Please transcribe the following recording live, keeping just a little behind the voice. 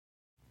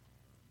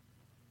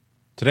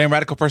Today on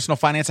Radical Personal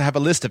Finance, I have a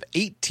list of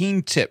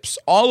 18 tips,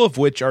 all of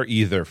which are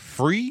either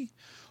free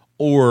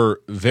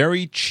or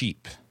very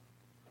cheap,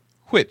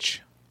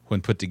 which,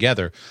 when put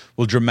together,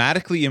 will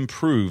dramatically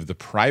improve the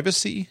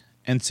privacy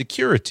and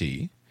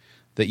security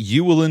that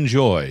you will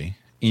enjoy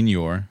in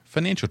your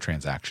financial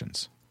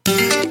transactions.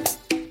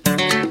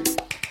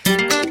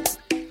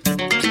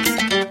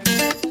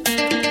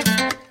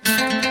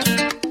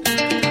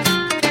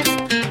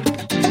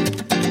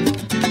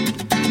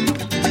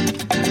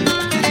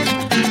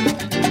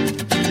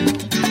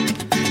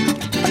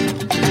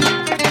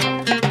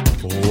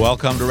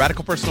 Welcome to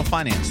Radical Personal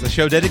Finance, the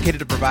show dedicated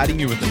to providing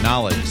you with the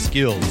knowledge,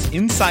 skills,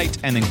 insight,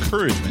 and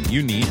encouragement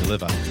you need to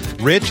live a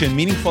rich and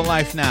meaningful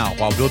life now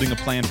while building a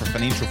plan for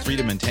financial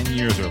freedom in 10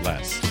 years or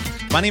less.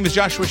 My name is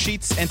Joshua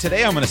Sheets, and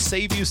today I'm going to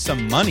save you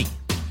some money.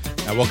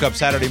 I woke up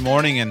Saturday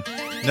morning and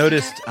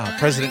noticed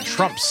President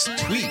Trump's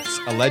tweets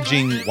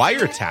alleging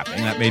wiretapping.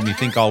 That made me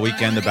think all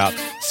weekend about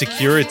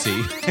security.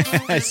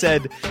 I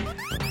said,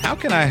 how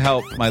can I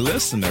help my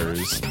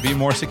listeners be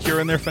more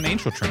secure in their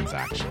financial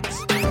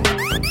transactions?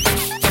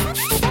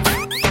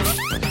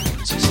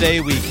 Today,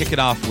 we kick it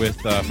off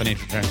with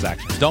financial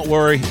transactions. Don't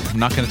worry, I'm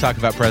not going to talk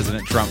about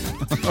President Trump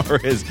or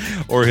his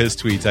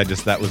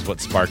tweets. That was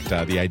what sparked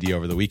the idea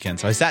over the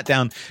weekend. So I sat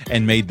down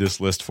and made this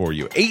list for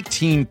you.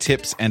 18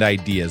 tips and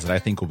ideas that I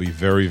think will be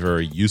very,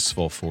 very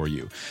useful for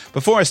you.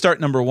 Before I start,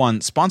 number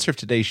one, sponsor of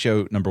today's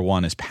show, number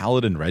one, is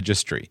Paladin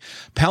Registry.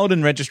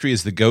 Paladin Registry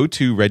is the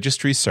go-to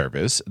registry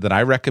service that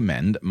I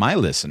recommend my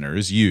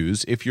listeners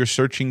use if you're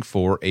searching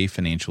for a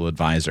financial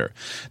advisor.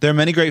 There are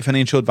many great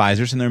financial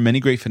advisors, and there are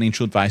many great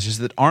financial advisors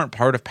that aren't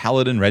part of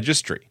Paladin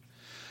Registry.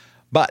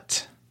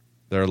 But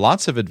there are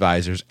lots of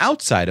advisors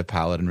outside of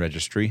Paladin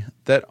Registry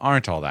that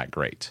aren't all that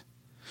great.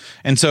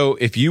 And so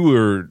if you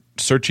were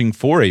searching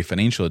for a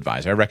financial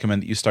advisor, I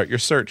recommend that you start your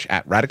search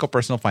at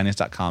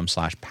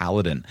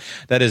radicalpersonalfinance.com/Paladin.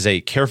 That is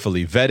a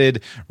carefully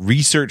vetted,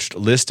 researched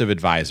list of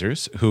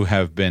advisors who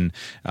have been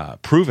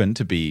proven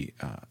to be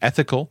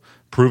ethical,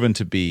 proven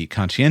to be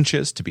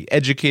conscientious, to be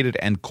educated,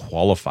 and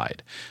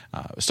qualified.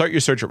 Start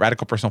your search at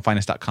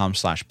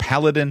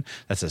radicalpersonalfinance.com/Paladin.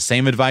 That's the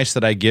same advice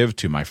that I give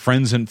to my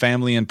friends and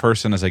family in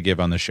person as I give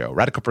on the show.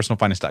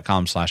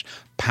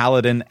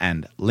 radicalpersonalfinance.com/Paladin,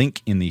 and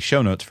link in the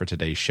show notes for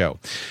today's show.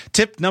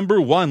 Tip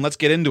number one, let's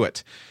get into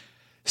it.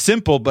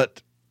 Simple,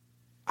 but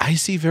I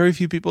see very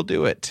few people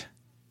do it.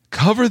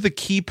 Cover the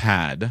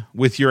keypad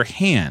with your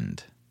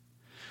hand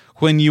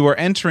when you are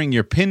entering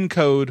your PIN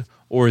code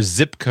or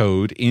zip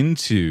code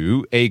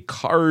into a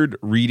card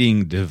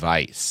reading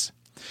device.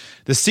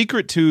 The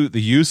secret to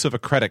the use of a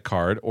credit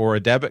card or a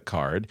debit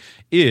card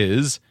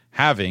is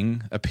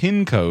having a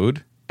PIN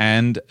code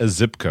and a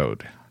zip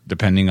code,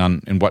 depending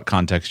on in what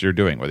context you're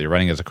doing, whether you're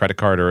running as a credit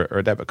card or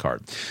a debit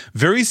card.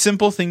 Very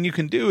simple thing you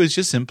can do is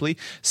just simply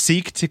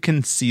seek to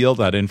conceal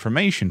that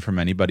information from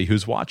anybody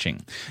who's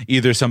watching.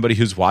 Either somebody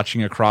who's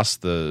watching across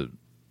the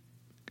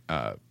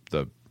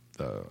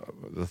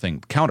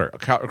thing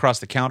across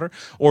the counter,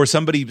 or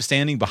somebody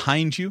standing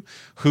behind you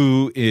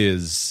who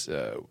is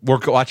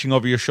watching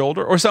over your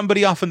shoulder, or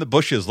somebody off in the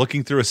bushes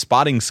looking through a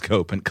spotting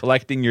scope and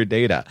collecting your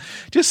data.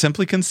 Just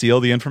simply conceal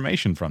the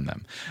information from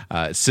them.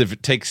 So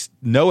it takes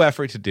no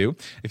effort to do.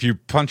 If you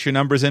punch your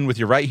numbers in with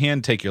your right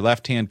hand, take your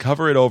left hand,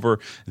 cover it over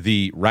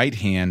the right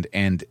hand,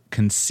 and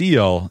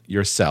conceal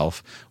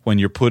yourself when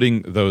you're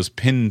putting those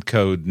PIN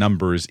code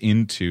numbers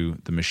into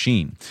the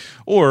machine.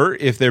 Or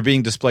if they're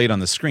being displayed on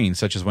the screen,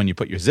 such as when you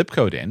put your zip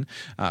code in,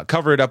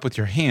 cover it up with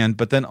your hand,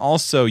 but then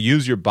also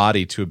use your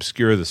body to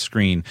obscure the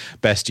screen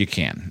best you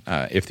can,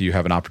 if you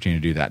have an opportunity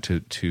to do that,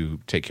 to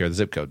take care of the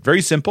zip code.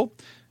 Very simple.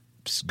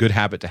 It's a good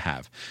habit to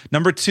have.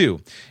 Number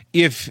two,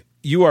 if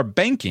you are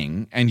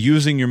banking and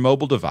using your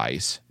mobile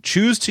device,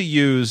 choose to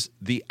use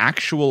the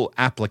actual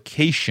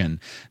application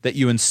that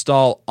you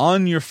install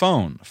on your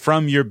phone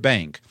from your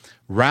bank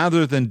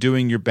rather than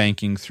doing your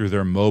banking through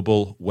their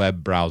mobile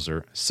web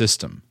browser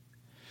system.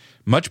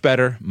 Much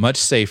better, much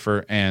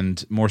safer,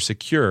 and more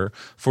secure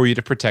for you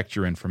to protect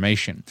your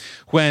information.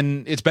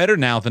 When it's better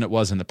now than it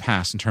was in the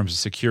past in terms of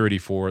security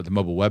for the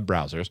mobile web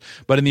browsers,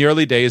 but in the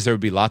early days there would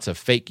be lots of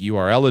fake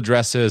URL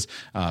addresses,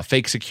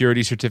 fake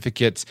security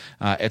certificates,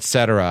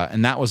 etc.,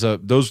 and that was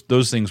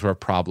those things were a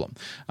problem.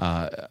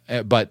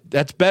 But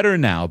that's better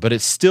now. But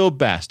it's still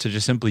best to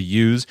just simply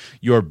use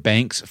your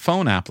bank's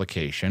phone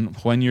application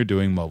when you're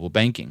doing mobile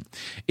banking.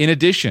 In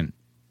addition,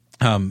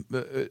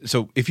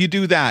 so if you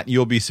do that,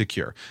 you'll be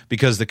secure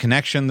because the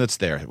connection that's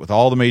there with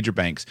all the major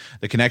banks,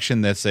 the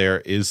connection that's there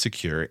is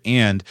secure,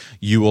 and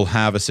you will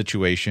have a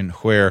situation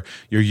where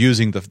you're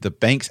using the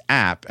bank's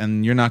app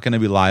and you're not going to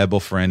be liable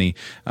for any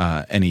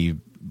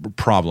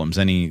problems,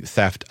 any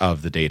theft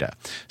of the data.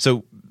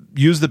 So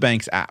use the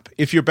bank's app.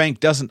 If your bank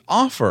doesn't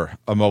offer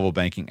a mobile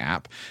banking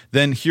app,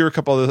 then here are a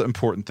couple of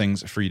important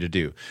things for you to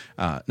do.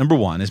 Number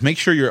one is make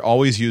sure you're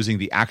always using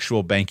the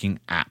actual banking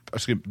app,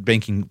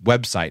 banking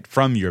website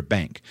from your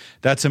bank.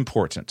 That's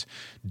important.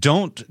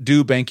 Don't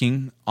do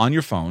banking on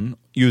your phone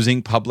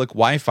using public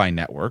Wi-Fi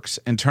networks,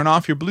 and turn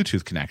off your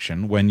Bluetooth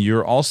connection when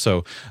you're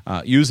also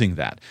using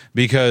that,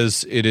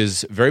 because it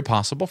is very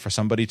possible for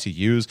somebody to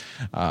use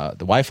the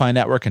Wi-Fi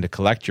network and to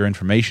collect your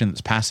information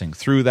that's passing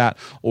through that,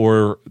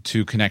 or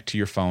to connect to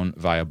your phone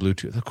via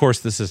Bluetooth. Of course,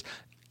 this is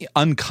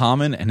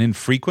uncommon and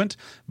infrequent,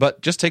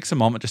 but just takes a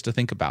moment just to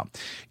think about.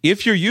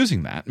 If you're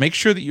using that, make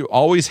sure that you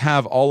always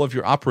have all of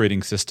your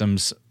operating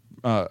systems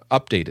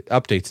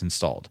updates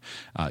installed.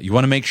 You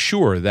want to make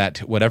sure that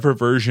whatever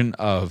version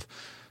of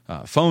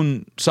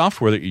phone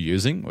software that you're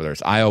using, whether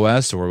it's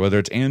iOS or whether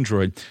it's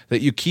Android, that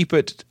you keep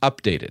it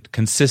updated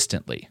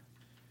consistently.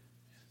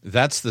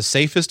 That's the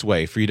safest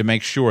way for you to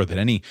make sure that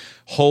any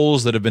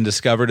holes that have been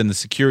discovered in the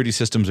security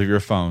systems of your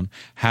phone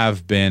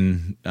have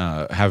been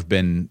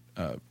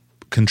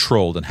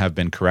controlled and have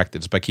been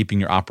corrected, by keeping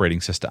your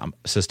operating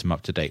system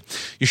up to date.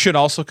 You should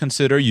also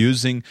consider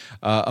using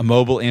a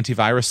mobile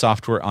antivirus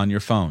software on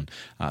your phone.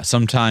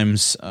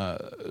 Sometimes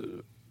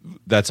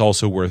that's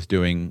also worth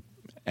doing,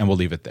 and we'll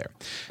leave it there.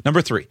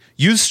 Number 3,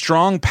 use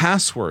strong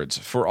passwords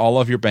for all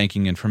of your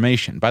banking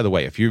information. By the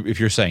way, if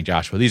you're saying,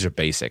 Joshua, these are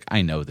basic,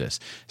 I know this,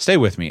 stay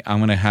with me. I'm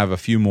going to have a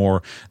few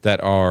more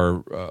that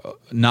are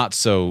not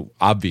so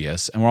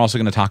obvious, and we're also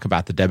going to talk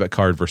about the debit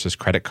card versus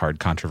credit card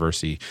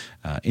controversy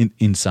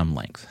in some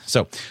length.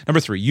 So,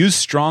 number 3, use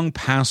strong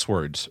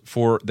passwords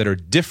that are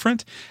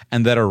different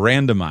and that are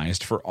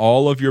randomized for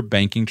all of your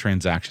banking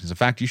transactions. In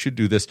fact, you should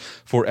do this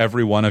for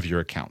every one of your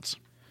accounts.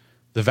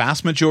 The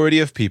vast majority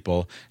of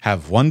people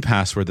have one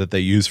password that they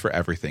use for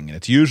everything, and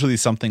it's usually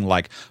something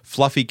like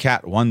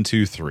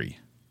FluffyCat123.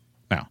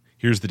 Now,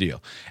 here's the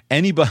deal.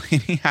 Any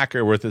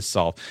hacker worth his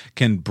salt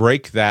can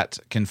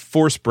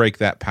force break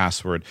that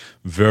password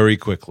very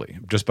quickly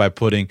just by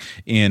putting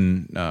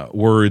in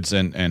words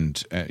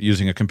and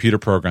using a computer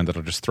program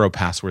that'll just throw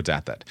passwords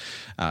at that.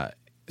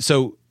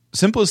 So,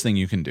 simplest thing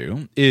you can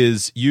do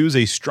is use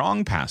a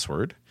strong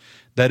password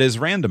that is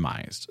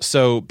randomized.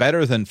 So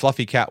better than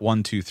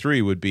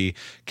FluffyCat123 would be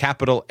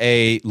capital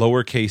A,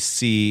 lowercase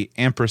c,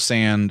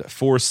 ampersand,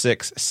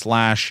 46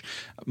 /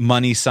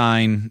 money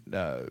sign,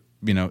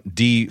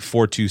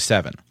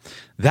 D427.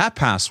 That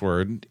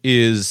password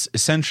is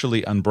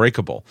essentially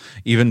unbreakable,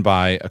 even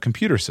by a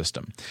computer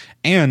system.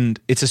 And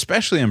it's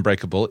especially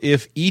unbreakable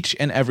if each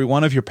and every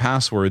one of your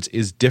passwords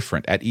is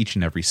different at each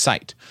and every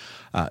site.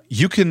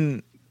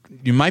 You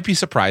might be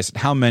surprised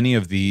at how many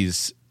of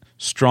these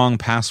strong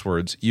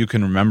passwords you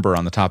can remember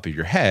on the top of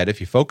your head if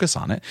you focus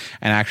on it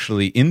and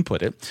actually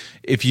input it.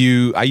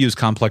 I use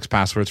complex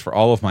passwords for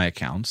all of my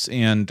accounts,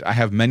 and I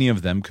have many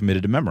of them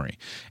committed to memory.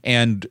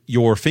 And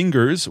your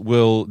fingers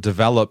will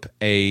develop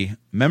a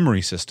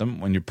memory system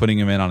when you're putting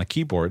them in on a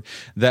keyboard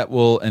that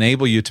will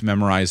enable you to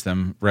memorize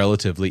them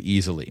relatively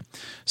easily.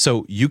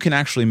 So you can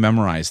actually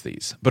memorize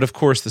these. But of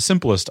course, the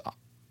simplest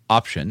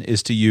option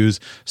is to use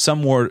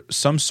some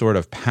sort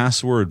of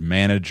password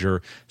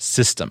manager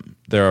system.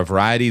 There are a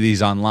variety of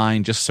these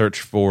online. Just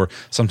search for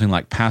something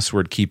like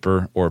Password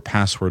Keeper or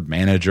Password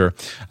Manager.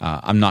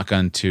 I'm not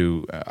going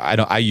to.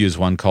 I use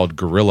one called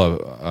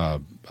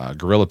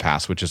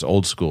GorillaPass, which is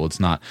old school. It's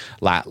not.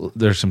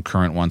 There's some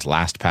current ones,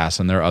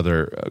 LastPass, and there are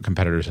other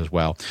competitors as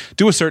well.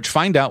 Do a search.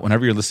 Find out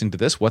whenever you're listening to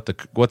this what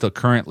the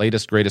current,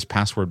 latest, greatest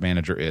password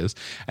manager is,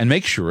 and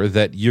make sure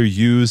that you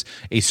use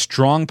a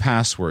strong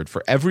password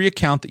for every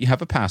account that you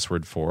have a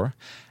password for,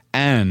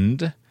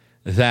 and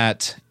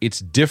that it's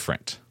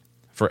different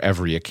for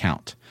every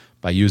account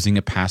by using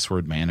a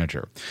password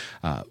manager.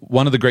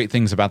 One of the great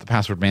things about the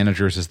password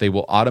managers is they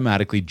will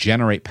automatically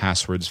generate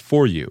passwords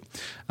for you.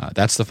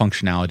 That's the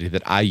functionality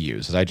that I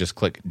use. Is I just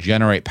click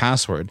generate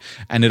password,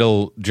 and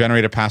it'll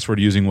generate a password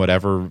using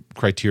whatever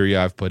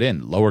criteria I've put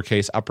in: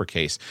 lowercase,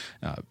 uppercase,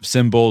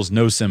 symbols,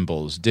 no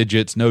symbols,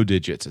 digits, no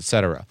digits,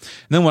 etc.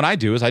 And then what I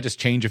do is I just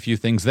change a few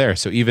things there.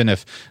 So even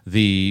if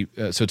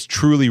so it's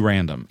truly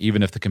random.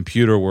 Even if the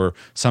computer were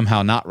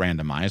somehow not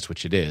randomized,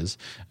 which it is,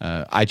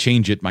 I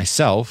change it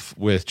myself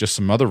with just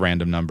some other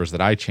random numbers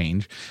that I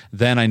change.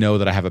 Then I know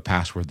that I have a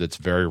password that's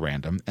very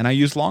random, and I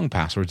use long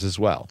passwords as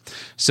well.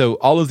 So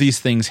all of these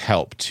things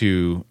help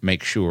to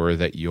make sure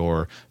that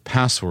your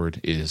password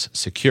is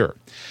secure.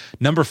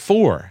 Number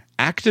 4,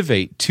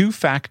 activate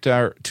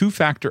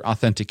two-factor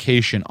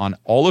authentication on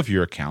all of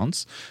your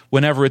accounts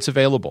whenever it's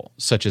available,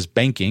 such as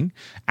banking.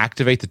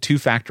 Activate the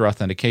two-factor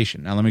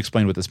authentication. Now, let me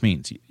explain what this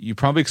means. You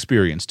probably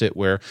experienced it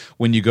where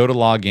when you go to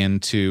log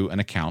into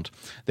an account,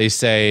 they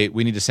say,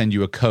 we need to send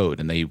you a code,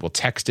 and they will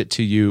text it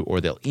to you,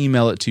 or they'll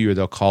email it to you, or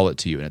they'll call it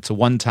to you. And it's a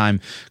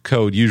one-time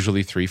code,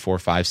 usually 3, 4,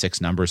 5,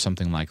 6 numbers,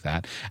 something like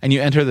that. And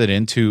you enter that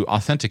in to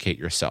authenticate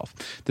yourself.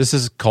 This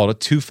is called a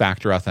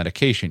two-factor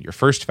authentication. Your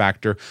first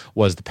factor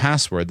was the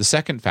password. The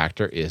second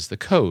factor is the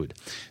code.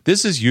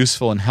 This is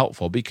useful and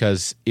helpful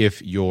because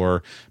if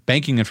your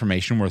banking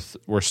information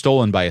were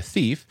stolen by a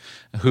thief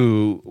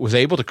who was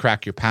able to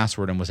crack your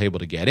password and was able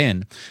to get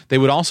in, they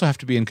would also have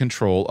to be in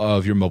control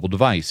of your mobile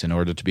device in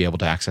order to be able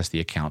to access the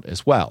account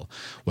as well.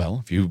 Well,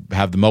 if you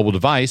have the mobile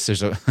device,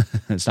 there's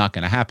It's not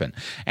going to happen.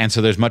 And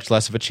so there's much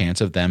less of a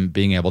chance of them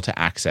being able to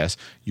access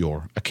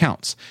your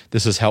accounts.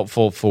 This is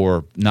helpful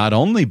for not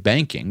only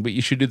banking, but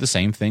you should do the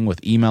same thing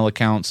with email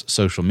accounts,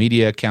 social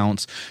media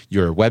accounts,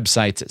 your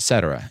websites,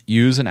 etc.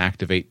 Use and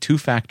activate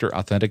two-factor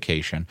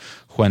authentication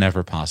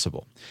whenever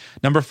possible.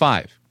 Number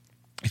 5.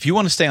 If you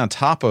want to stay on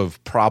top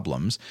of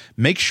problems,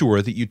 make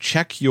sure that you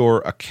check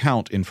your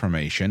account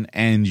information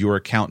and your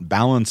account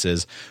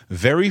balances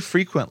very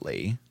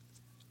frequently.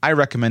 I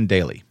recommend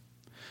daily.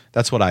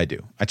 That's what I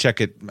do. I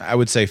check it, I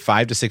would say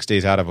 5 to 6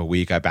 days out of a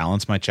week. I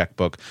balance my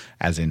checkbook,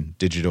 as in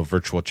digital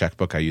virtual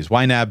checkbook. I use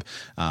YNAB,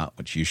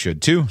 which you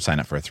should too. Sign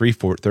up for a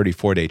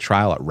 34-day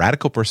trial at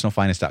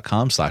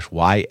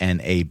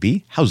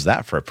radicalpersonalfinance.com/YNAB. How's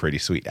that for a pretty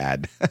sweet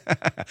ad?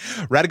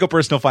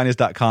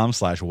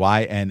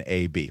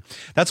 radicalpersonalfinance.com/YNAB.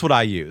 That's what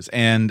I use.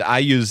 And I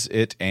use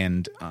it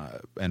and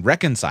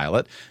reconcile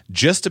it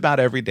just about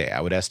every day. I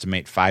would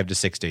estimate 5 to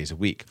 6 days a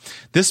week.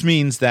 This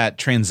means that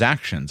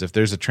transactions, if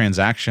there's a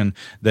transaction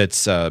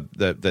that's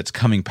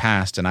coming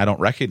past and I don't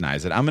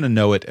recognize it, I'm going to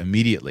know it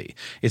immediately.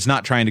 It's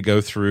not trying to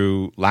go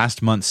through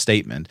last month's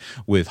statement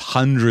with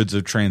hundreds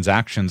of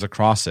transactions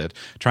across it,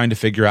 trying to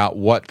figure out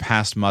what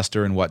passed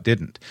muster and what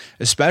didn't.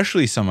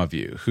 Especially some of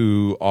you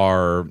who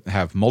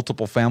have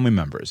multiple family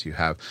members, you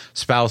have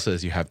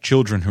spouses, you have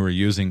children who are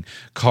using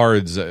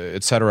cards,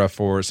 etc.,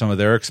 for some of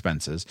their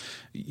expenses.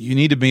 You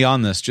need to be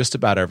on this just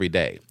about every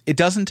day. It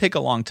doesn't take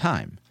a long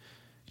time.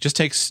 Just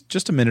takes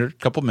just a minute, a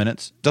couple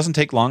minutes. Doesn't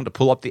take long to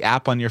pull up the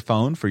app on your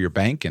phone for your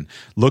bank and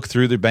look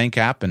through the bank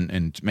app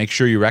and make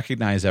sure you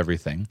recognize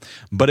everything.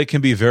 But it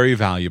can be very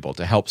valuable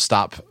to help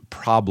stop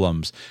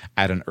problems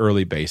at an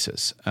early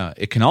basis.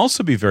 It can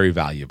also be very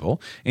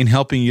valuable in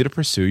helping you to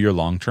pursue your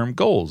long-term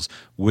goals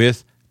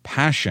with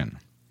passion.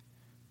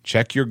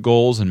 Check your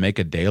goals and make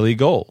a daily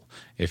goal.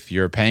 If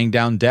you're paying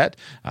down debt,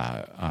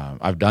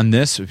 I've done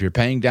this. If you're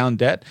paying down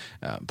debt,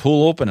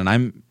 pull open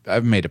and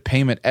I've made a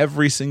payment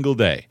every single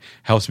day.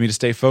 Helps me to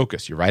stay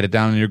focused. You write it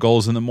down in your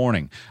goals in the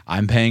morning.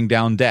 I'm paying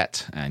down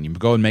debt, and you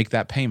go and make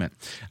that payment.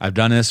 I've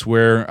done this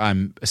where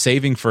I'm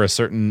saving for a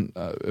certain,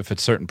 if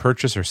it's a certain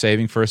purchase or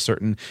saving for a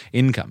certain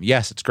income.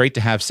 Yes, it's great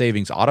to have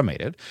savings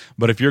automated,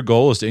 but if your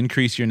goal is to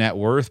increase your net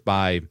worth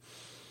by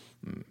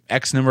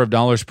X number of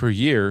dollars per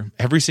year,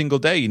 every single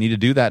day, you need to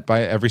do that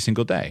by every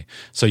single day.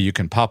 So you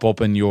can pop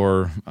open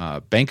your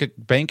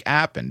bank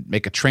app and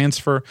make a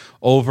transfer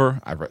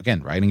over.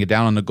 Again, writing it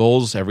down on the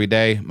goals every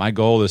day. My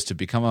goal is to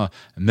become a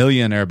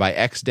millionaire by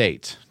X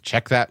date.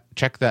 Check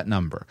that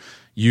number.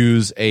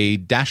 Use a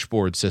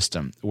dashboard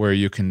system where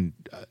you can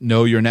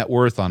know your net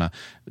worth on a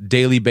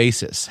daily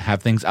basis,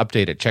 have things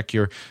updated, check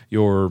your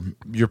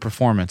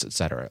performance,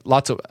 etc.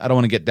 I don't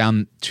want to get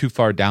down too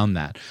far down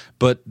that,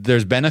 but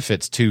there's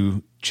benefits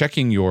to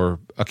checking your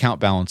account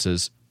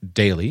balances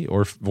daily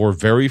or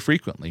very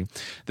frequently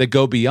that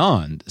go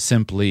beyond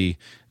simply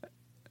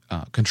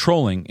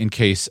controlling in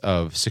case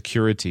of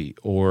security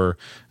or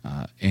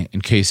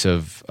in case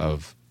of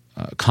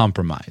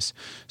compromise.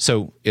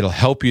 So it'll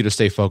help you to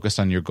stay focused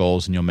on your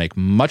goals, and you'll make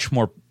much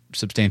more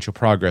substantial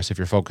progress if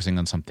you're focusing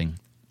on something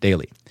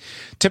daily.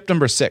 Tip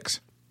number 6,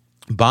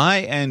 buy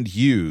and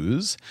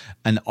use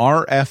an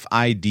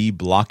RFID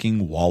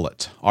blocking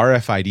wallet.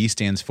 RFID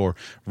stands for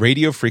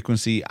radio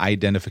frequency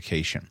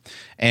identification.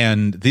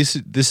 And this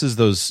is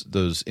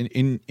those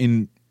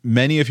in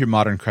many of your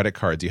modern credit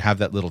cards, you have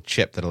that little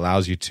chip that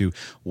allows you to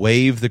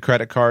wave the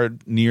credit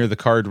card near the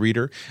card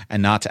reader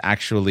and not to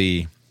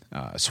actually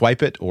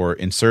swipe it or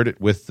insert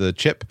it with the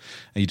chip.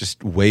 You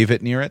just wave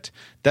it near it.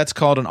 That's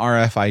called an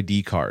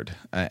RFID card.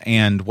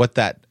 And what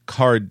that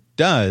card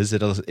does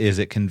is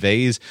it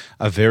conveys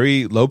a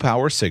very low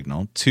power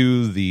signal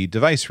to the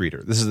device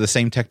reader. This is the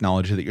same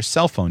technology that your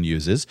cell phone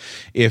uses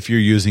if you're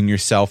using your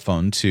cell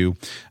phone to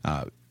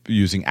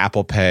using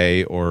Apple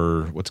Pay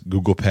or what's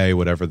Google Pay,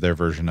 whatever their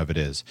version of it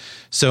is.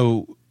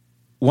 So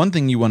one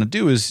thing you want to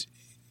do is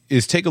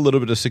take a little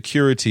bit of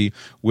security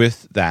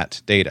with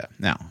that data.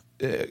 Now,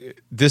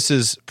 this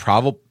is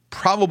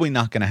probably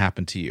not going to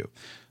happen to you,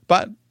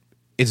 but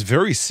it's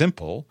very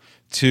simple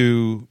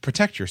to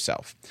protect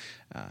yourself.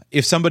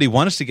 If somebody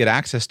wants to get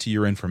access to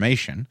your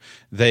information,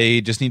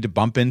 they just need to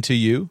bump into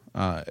you,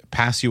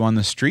 pass you on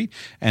the street,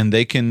 and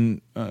they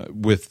can,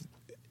 with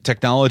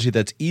technology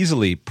that's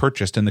easily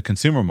purchased in the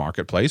consumer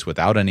marketplace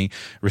without any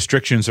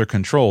restrictions or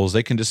controls,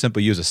 they can just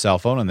simply use a cell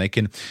phone and they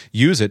can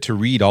use it to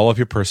read all of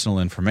your personal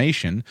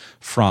information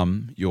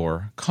from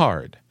your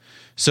card.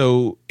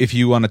 So if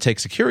you want to take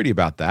security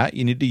about that,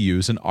 you need to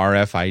use an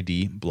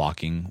RFID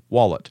blocking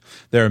wallet.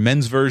 There are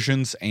men's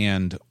versions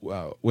and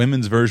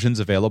women's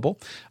versions available.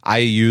 I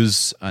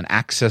use an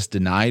Access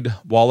Denied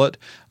wallet.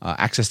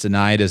 Access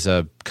Denied is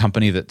a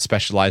company that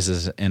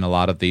specializes in a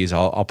lot of these.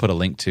 I'll put a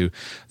link to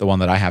the one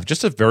that I have.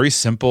 Just a very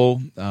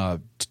simple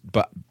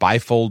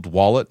bifold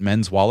wallet,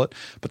 men's wallet.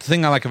 But the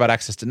thing I like about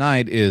Access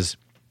Denied is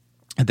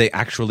they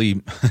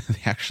actually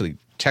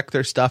check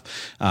their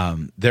stuff.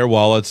 Their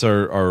wallets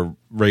are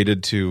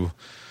rated to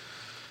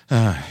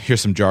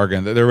Here's some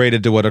jargon. They're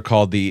rated to what are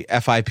called the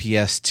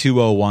FIPS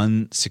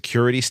 201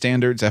 security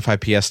standards.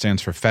 FIPS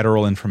stands for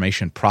Federal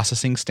Information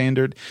Processing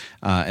Standard,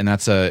 and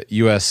that's a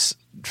U.S.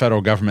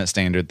 federal government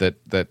standard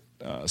that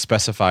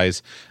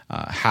specifies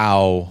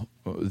how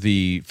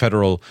the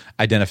federal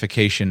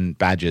identification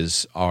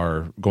badges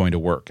are going to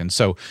work. And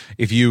so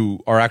if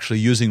you are actually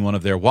using one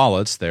of their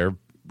wallets, they're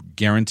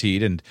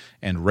guaranteed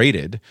and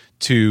rated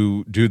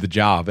to do the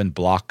job and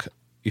block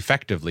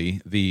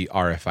effectively the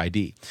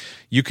RFID.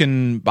 You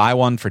can buy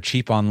one for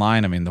cheap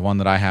online. I mean, the one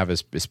that I have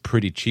is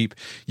pretty cheap.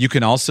 You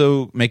can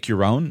also make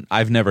your own.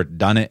 I've never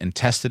done it and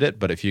tested it,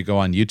 but if you go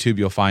on YouTube,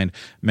 you'll find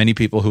many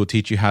people who will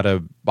teach you how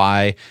to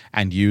buy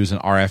and use an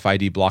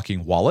RFID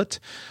blocking wallet.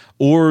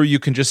 Or you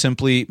can just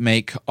simply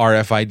make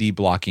RFID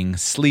blocking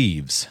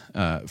sleeves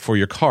for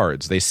your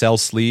cards. They sell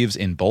sleeves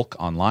in bulk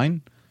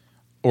online.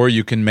 Or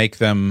you can make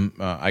them,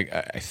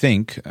 I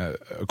think,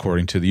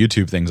 according to the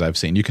YouTube things I've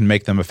seen, you can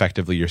make them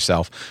effectively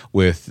yourself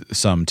with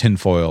some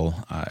tinfoil,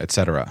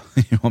 etc.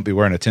 You won't be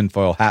wearing a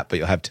tinfoil hat, but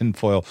you'll have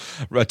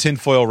a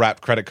tinfoil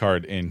wrapped credit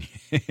card in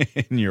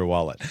your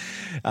wallet.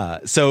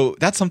 So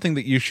that's something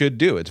that you should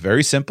do. It's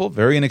very simple,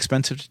 very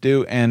inexpensive to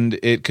do, and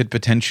it could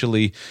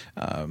potentially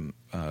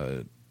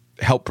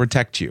help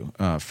protect you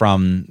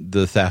from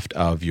the theft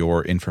of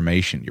your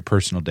information, your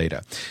personal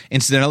data.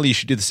 Incidentally, you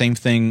should do the same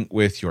thing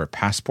with your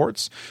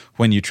passports.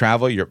 When you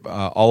travel,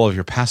 all of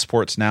your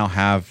passports now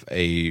have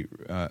an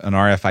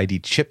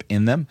RFID chip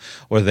in them,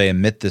 where they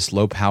emit this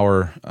low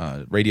power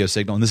radio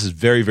signal. And this is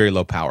very, very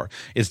low power.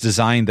 It's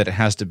designed that it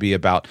has to be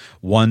about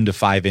 1 to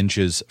 5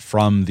 inches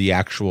from the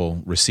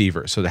actual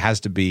receiver. So it has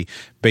to be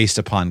based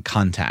upon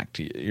contact.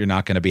 You're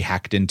not going to be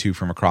hacked into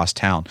from across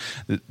town.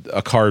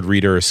 A card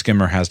reader or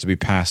skimmer has to be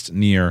passed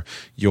near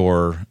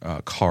your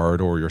card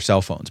or your cell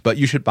phones. But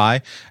you should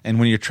buy, and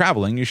when you're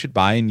traveling, you should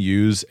buy and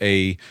use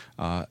a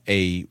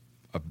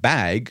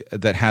bag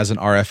that has an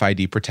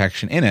RFID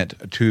protection in it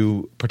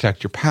to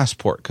protect your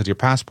passport, because your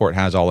passport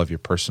has all of your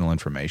personal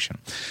information.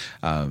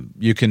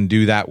 You can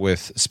do that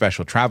with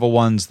special travel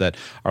ones that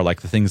are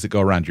like the things that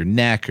go around your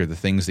neck or the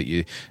things that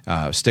you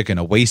stick in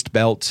a waist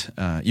belt.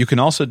 You can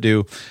also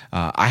do,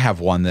 I have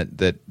one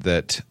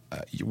that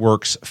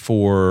works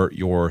for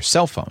your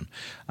cell phone.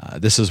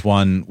 This is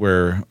one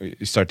where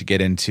you start to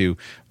get into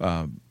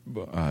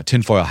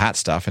tinfoil hat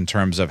stuff in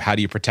terms of how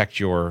do you protect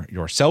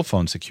your cell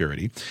phone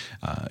security.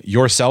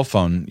 Your cell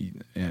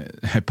phone,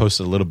 I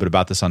posted a little bit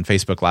about this on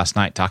Facebook last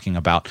night, talking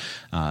about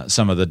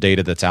some of the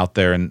data that's out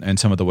there and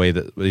some of the ways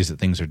that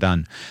things are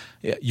done.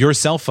 Your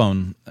cell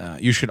phone,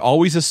 you should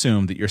always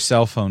assume that your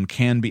cell phone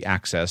can be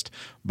accessed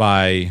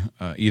by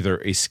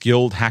either a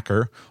skilled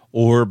hacker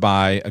or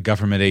by a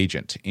government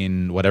agent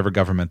in whatever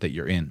government that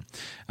you're in.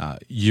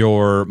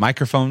 Your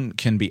microphone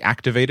can be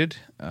activated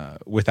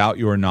without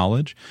your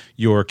knowledge.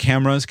 Your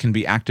cameras can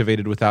be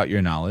activated without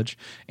your knowledge.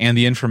 And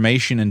the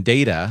information and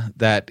data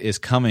that is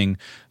coming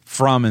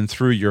from and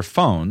through your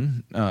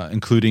phone,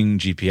 including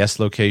GPS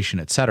location,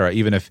 etc.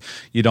 Even if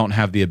you don't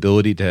have the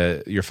ability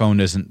the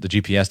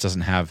GPS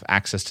doesn't have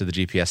access to the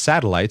GPS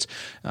satellites,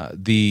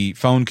 the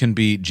phone can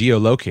be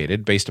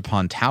geolocated based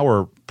upon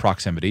tower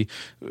proximity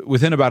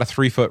within about a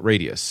 3-foot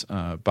radius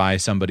by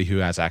somebody who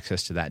has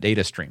access to that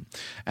data stream.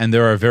 And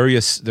there are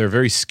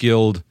very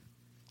skilled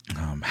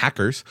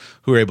hackers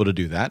who are able to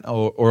do that,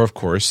 or of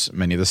course,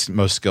 many of the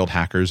most skilled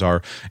hackers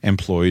are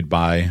employed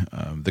by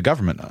the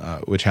government,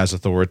 which has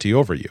authority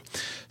over you.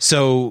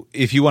 So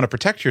if you want to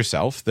protect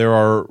yourself, there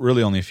are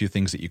really only a few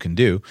things that you can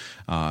do.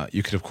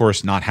 You could, of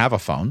course, not have a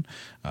phone.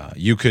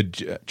 You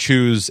could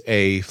choose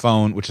a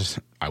phone, which is,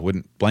 I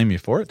wouldn't blame you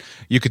for it.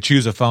 You could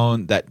choose a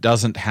phone that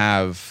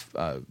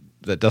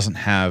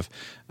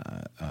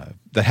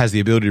that has the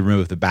ability to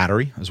remove the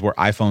battery, is where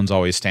iPhones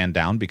always stand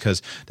down,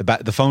 because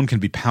the phone can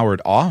be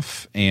powered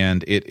off,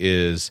 and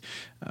it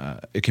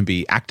can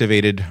be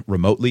activated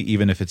remotely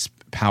even if it's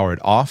powered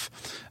off.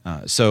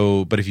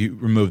 But if you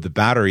remove the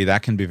battery,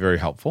 that can be very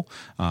helpful.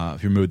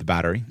 If you remove the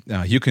battery,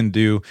 you can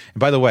do. And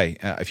by the way,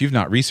 if you've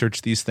not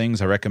researched these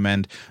things, I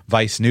recommend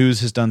Vice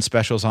News has done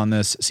specials on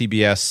this.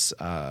 CBS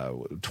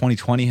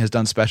 2020 has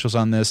done specials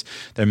on this.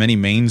 There are many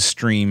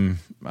mainstream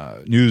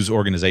news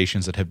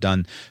organizations that have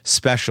done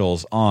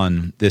specials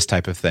on this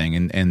type of thing,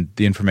 and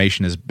the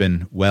information has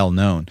been well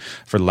known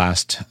for the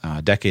last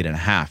decade and a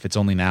half. It's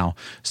only now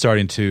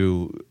starting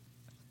to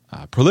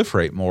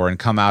proliferate more and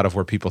come out of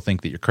where people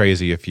think that you're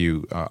crazy if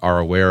you are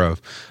aware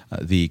of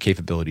the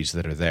capabilities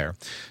that are there.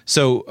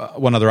 So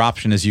one other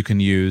option is you can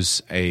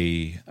use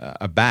a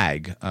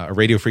bag, a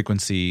radio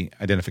frequency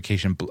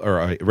identification or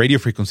a radio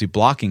frequency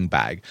blocking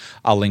bag.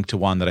 I'll link to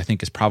one that I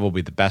think is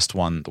probably the best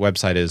one. The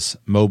website is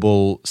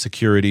Mobile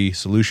Security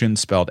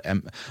Solutions, spelled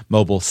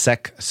Mobile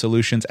Sec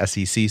Solutions,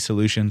 SEC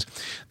Solutions.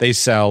 They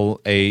sell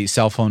a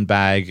cell phone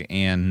bag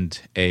and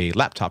a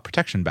laptop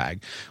protection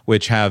bag,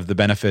 which have the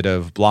benefit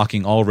of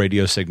blocking all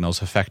radio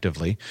signals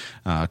effectively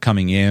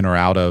coming in or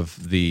out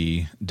of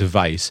the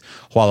device,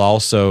 while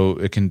also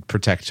it can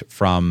protect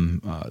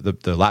from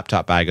the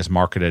laptop bag is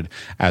marketed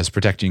as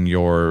protecting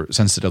your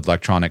sensitive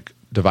electronic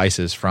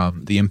devices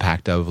from the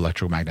impact of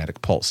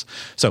electromagnetic pulse.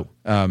 So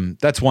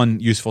that's one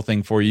useful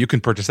thing for you. You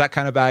can purchase that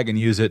kind of bag and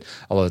use it,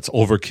 although it's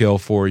overkill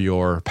for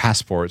your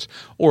passports,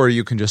 or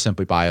you can just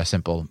simply buy a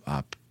simple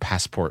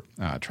passport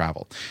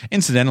travel.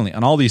 Incidentally,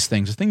 on all these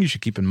things, the thing you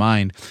should keep in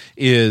mind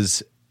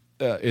is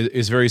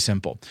very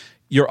simple.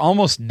 You're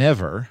almost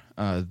never,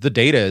 the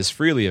data is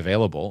freely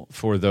available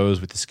for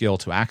those with the skill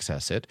to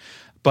access it,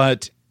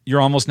 but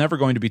you're almost never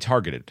going to be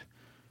targeted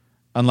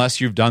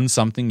unless you've done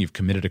something, you've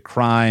committed a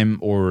crime,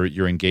 or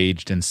you're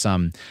engaged in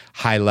some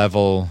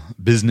high-level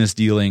business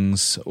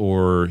dealings,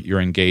 or you're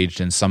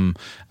engaged in some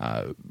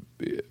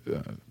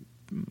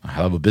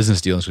high-level business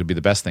dealings would be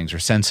the best things, or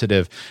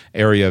sensitive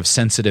area of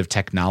sensitive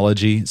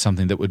technology,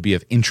 something that would be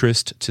of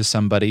interest to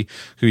somebody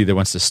who either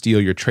wants to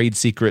steal your trade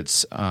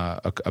secrets,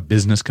 a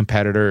business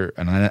competitor,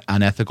 an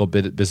unethical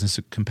business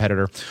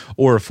competitor,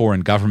 or a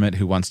foreign government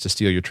who wants to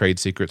steal your trade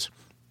secrets.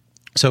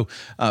 So,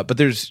 but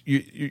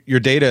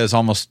your data is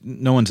almost,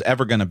 no one's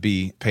ever going to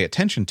pay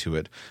attention to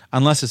it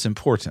unless it's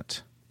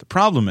important. The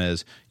problem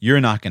is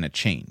you're not going to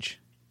change,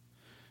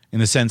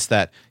 in the sense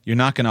that you're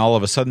not going to all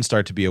of a sudden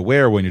start to be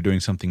aware when you're doing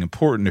something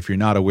important if you're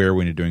not aware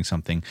when you're doing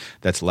something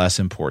that's less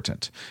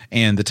important.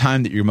 And the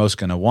time that you're most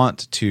going to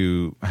want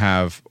to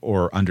have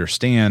or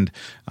understand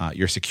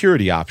your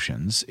security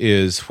options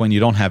is when you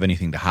don't have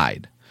anything to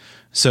hide.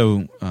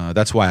 So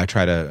that's why I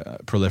try to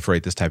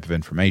proliferate this type of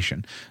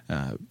information.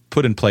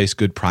 Put in place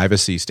good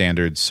privacy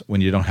standards when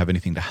you don't have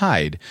anything to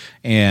hide,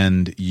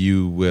 and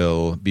you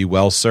will be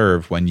well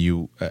served when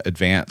you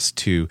advance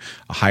to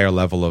a higher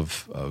level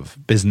of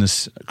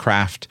business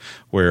craft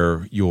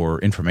where your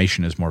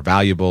information is more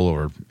valuable,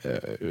 or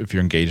if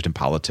you're engaged in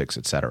politics,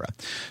 et cetera.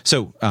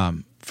 So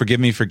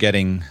forgive me for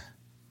getting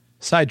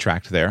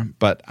sidetracked there,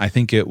 but I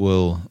think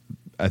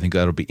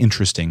that'll be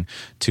interesting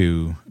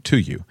to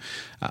you.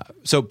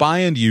 So buy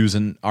and use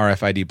an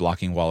RFID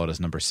blocking wallet is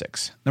number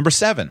 6. Number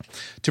 7,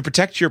 to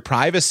protect your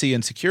privacy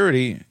and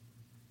security,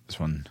 this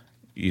one,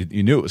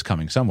 you knew it was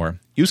coming somewhere,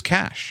 use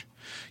cash.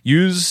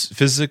 Use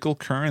physical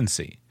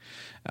currency.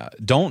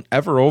 Don't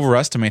ever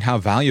overestimate how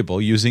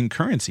valuable using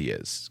currency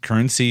is.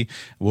 Currency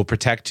will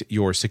protect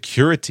your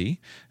security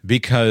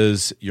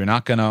because you're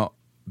not going to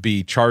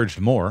be charged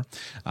more.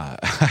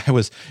 I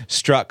was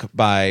struck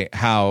by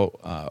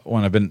how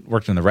when I've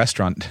worked in the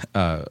restaurant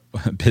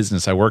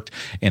business, I worked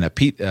in a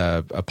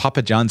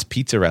Papa John's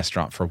pizza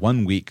restaurant for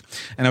 1 week,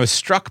 and I was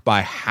struck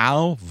by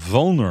how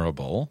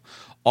vulnerable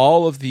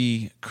all of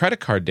the credit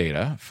card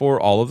data for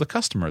all of the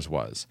customers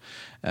was.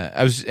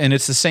 And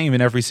it's the same in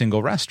every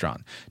single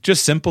restaurant.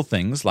 Just simple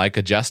things like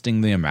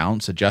adjusting the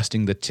amounts,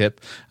 adjusting the tip,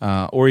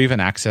 or even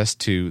access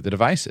to the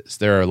devices.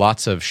 There are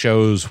lots of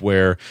shows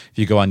where, if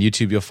you go on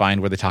YouTube, you'll find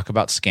where they talk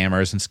about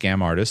scammers and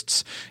scam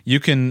artists. You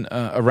can,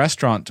 a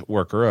restaurant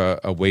worker,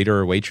 a waiter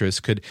or waitress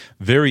could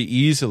very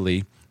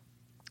easily,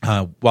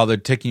 while they're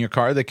taking your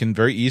card, they can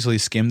very easily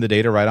skim the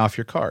data right off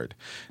your card.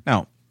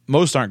 Now,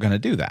 most aren't going to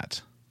do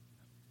that,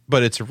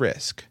 but it's a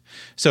risk.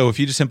 So if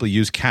you just simply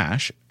use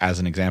cash, as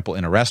an example,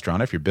 in a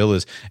restaurant, if your bill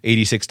is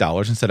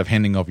 $86, instead of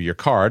handing over your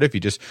card, if you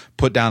just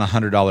put down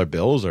 $100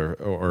 bills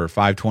or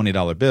 5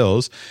 $20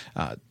 bills,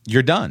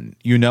 you're done.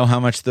 You know how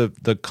much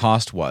the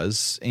cost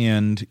was,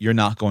 and you're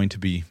not going to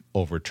be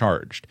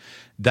overcharged.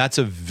 That's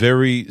a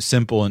very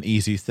simple and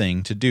easy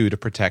thing to do to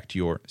protect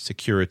your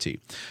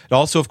security. It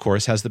also, of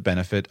course, has the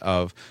benefit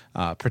of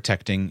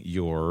protecting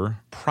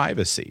your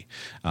privacy.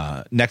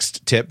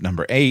 Next tip,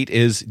 number 8,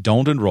 is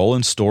don't enroll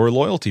in store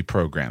loyalty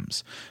programs.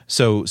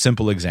 So,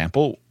 simple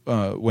example,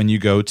 when you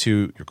go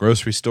to your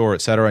grocery store,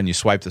 et cetera, and you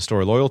swipe the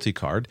store loyalty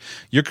card,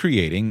 you're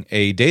creating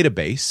a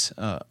database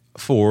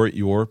for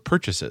your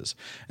purchases.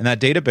 And that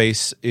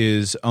database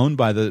is owned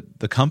by the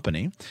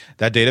company.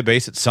 That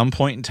database, at some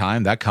point in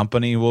time, that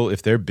company will,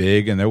 if they're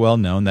big and they're well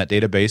known, that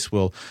database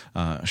will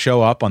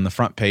show up on the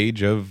front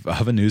page of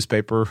a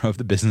newspaper, of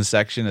the business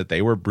section, that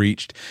they were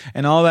breached.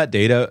 And all that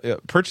data,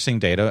 purchasing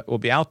data, will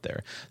be out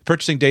there.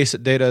 Purchasing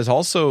data is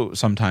also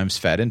sometimes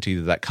fed into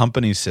either that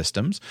company's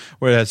systems,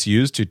 where that's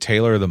used to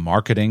tailor the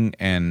marketing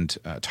and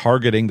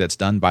targeting that's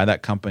done by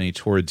that company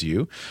towards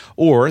you,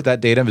 or that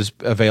data is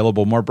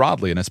available more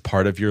broadly and it's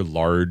part of your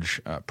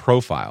large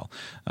profile.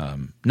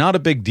 Not a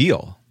big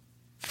deal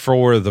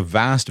for the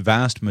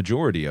vast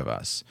majority of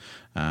us.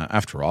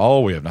 After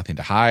all, we have nothing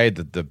to hide.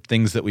 The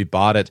things that we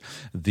bought at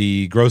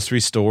the grocery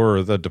store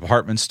or the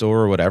department store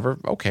or whatever,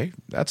 okay,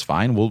 that's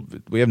fine.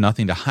 We have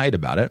nothing to hide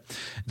about it.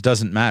 It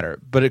doesn't matter.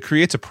 But it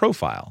creates a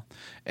profile.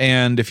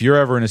 And if you're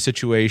ever in a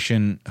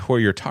situation where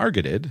you're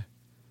targeted,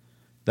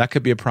 that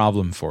could be a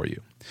problem for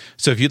you.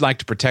 So if you'd like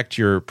to protect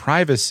your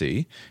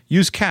privacy,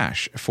 use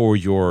cash for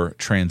your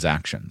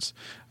transactions.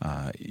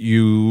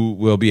 You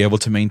will be able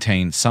to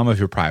maintain some of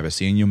your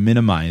privacy, and you'll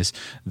minimize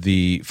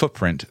the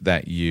footprint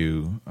that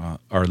you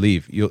are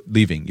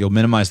leaving. You'll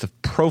minimize the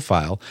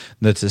profile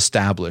that's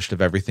established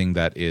of everything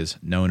that is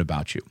known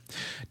about you.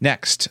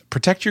 Next,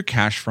 protect your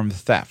cash from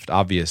theft,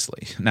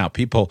 obviously. Now,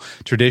 people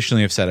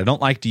traditionally have said, I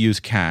don't like to use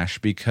cash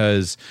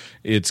because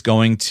it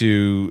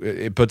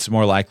puts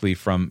more likely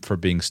for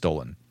being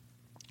stolen.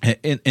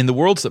 In the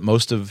worlds that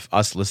most of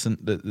us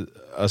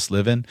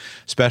live in,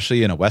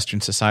 especially in a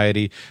Western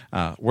society,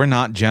 we're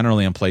not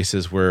generally in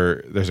places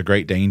where there's a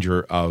great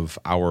danger of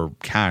our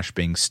cash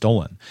being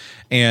stolen.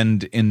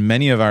 And in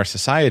many of our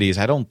societies,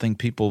 I don't think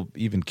people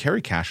even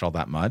carry cash all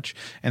that much.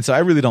 And so I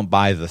really don't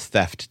buy the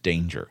theft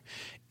danger.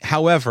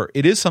 However,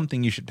 it is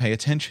something you should pay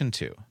attention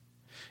to.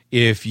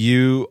 If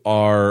you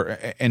are,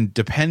 and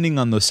depending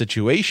on the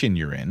situation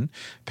you're in,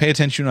 pay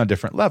attention on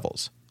different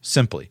levels.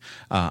 Simply,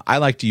 I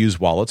like to use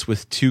wallets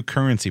with two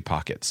currency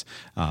pockets.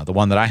 The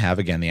one that I have,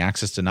 again, the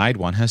Access Denied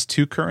one, has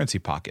two currency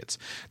pockets.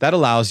 That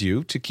allows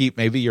you to keep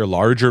maybe your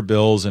larger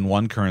bills in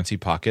one currency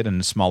pocket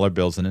and smaller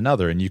bills in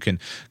another, and you can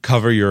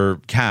cover your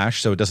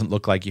cash so it doesn't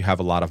look like you have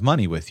a lot of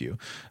money with you.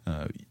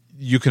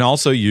 You can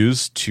also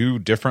use two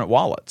different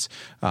wallets.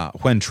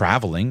 When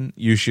traveling,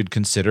 you should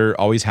consider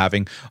always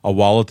having a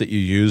wallet that you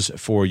use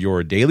for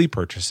your daily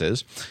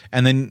purchases,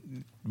 and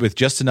then with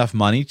just enough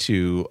money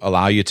to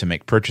allow you to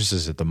make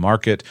purchases at the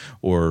market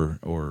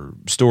or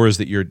stores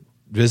that you're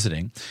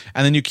visiting.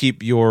 And then you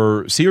keep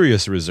your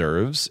serious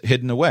reserves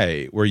hidden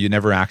away where you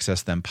never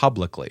access them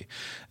publicly.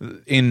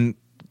 In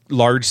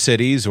large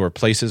cities or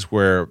places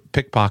where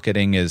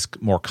pickpocketing is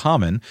more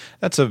common,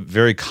 that's a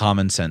very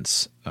common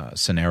sense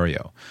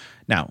scenario.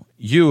 Now,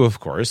 you, of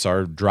course,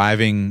 are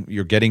driving,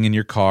 you're getting in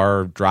your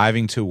car,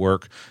 driving to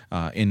work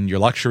in your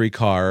luxury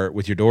car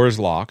with your doors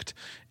locked,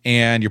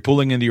 and you're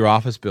pulling into your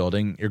office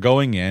building, you're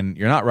going in,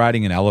 you're not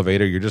riding an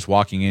elevator, you're just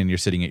walking in, you're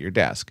sitting at your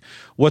desk.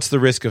 What's the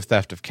risk of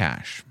theft of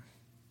cash?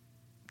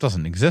 It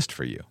doesn't exist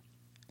for you.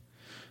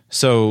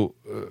 So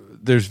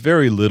there's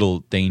very little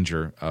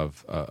danger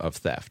of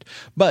theft.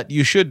 But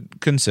you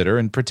should consider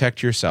and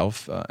protect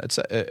yourself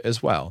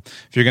as well.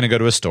 If you're going to go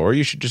to a store,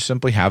 you should just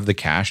simply have the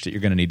cash that you're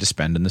going to need to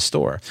spend in the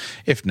store.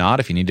 If not,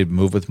 if you need to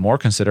move with more,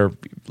 consider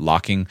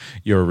locking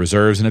your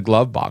reserves in a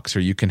glove box,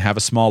 or you can have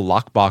a small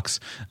lock box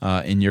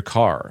in your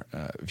car.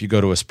 If you go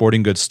to a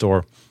sporting goods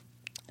store,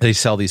 they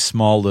sell these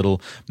small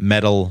little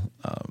metal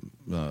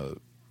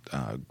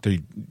they're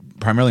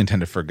primarily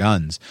intended for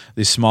guns,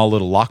 these small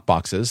little lock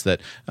boxes that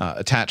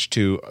attach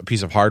to a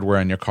piece of hardware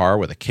in your car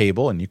with a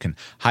cable, and you can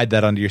hide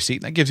that under your seat.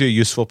 And that gives you a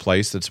useful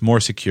place that's more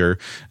secure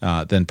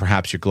than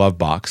perhaps your glove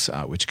box,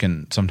 which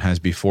can sometimes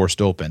be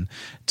forced open,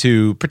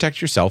 to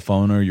protect your cell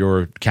phone or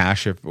your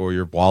cash or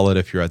your wallet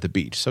if you're at the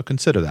beach. So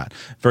consider that.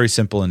 Very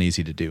simple and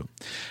easy to do.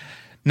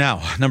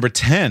 Now, number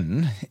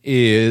 10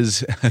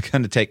 is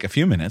going to take a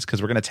few minutes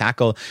because we're going to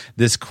tackle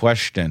this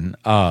question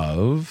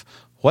of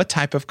what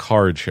type of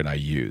card should I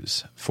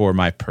use for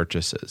my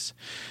purchases?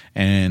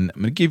 And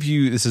I'm going to give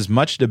you, this is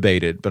much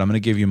debated, but I'm going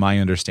to give you my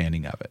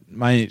understanding of it.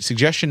 My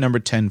suggestion number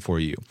 10 for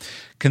you,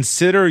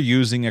 consider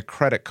using a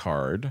credit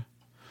card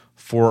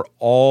for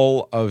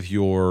all of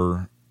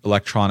your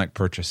electronic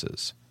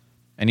purchases.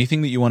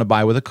 Anything that you want to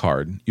buy with a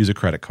card, use a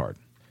credit card.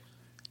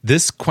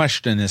 This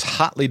question is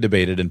hotly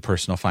debated in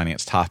personal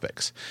finance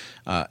topics,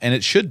 and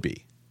it should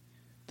be.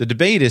 The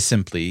debate is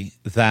simply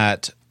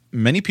that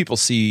many people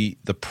see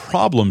the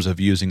problems of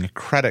using a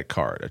credit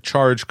card, a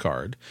charge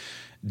card,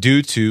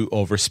 due to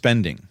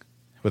overspending.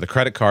 With a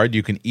credit card,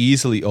 you can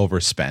easily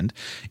overspend,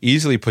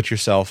 easily put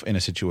yourself in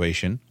a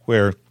situation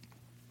where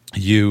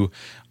you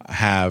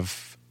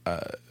have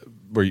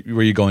where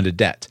you go into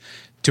debt.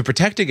 To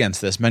protect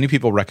against this, many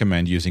people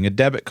recommend using a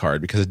debit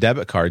card because a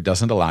debit card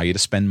doesn't allow you to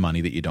spend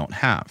money that you don't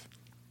have.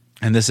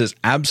 And this is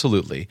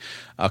absolutely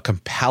a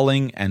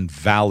compelling and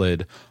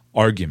valid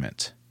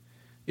argument.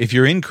 If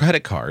you're in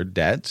credit card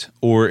debt,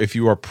 or if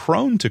you are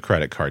prone to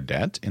credit card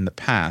debt in the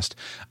past,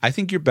 I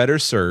think you're better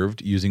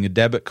served using a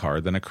debit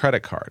card than a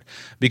credit card,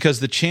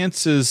 because the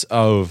chances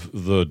of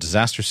the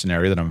disaster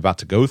scenario that I'm about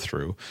to go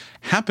through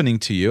happening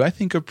to you, I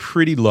think, are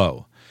pretty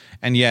low.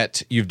 And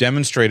yet you've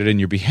demonstrated in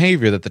your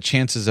behavior that the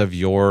chances of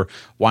your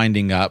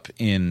winding up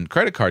in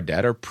credit card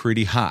debt are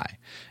pretty high.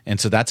 And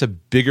so that's a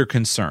bigger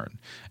concern.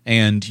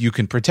 And you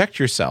can protect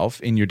yourself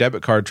in your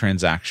debit card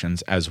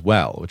transactions as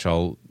well, which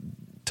I'll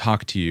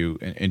talk to you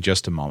in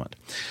just a moment.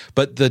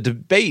 But the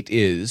debate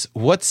is,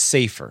 what's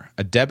safer,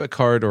 a debit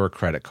card or a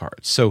credit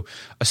card? So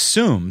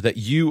assume that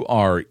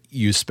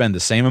you spend the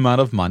same amount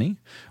of money,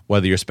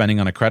 whether you're spending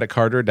on a credit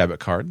card or a debit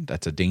card.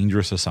 That's a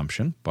dangerous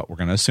assumption, but we're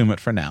going to assume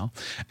it for now.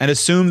 And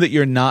assume that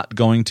you're not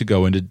going to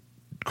go into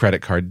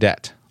credit card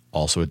debt.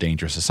 Also a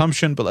dangerous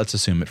assumption, but let's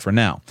assume it for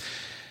now.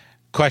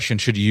 Question,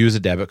 should you use a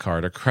debit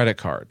card or credit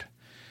card?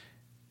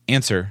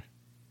 Answer,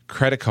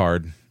 credit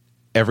card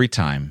every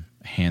time,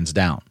 hands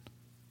down.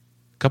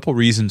 Couple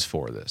reasons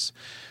for this.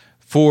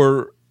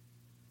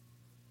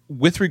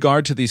 With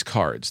regard to these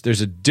cards, there's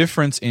a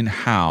difference in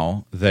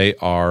how they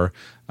are.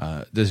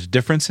 There's a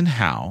difference in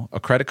how a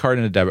credit card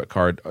and a debit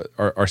card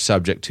are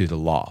subject to the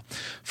law.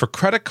 For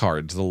credit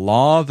cards, the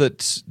law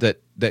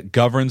that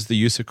governs the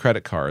use of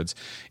credit cards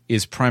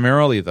is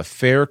primarily the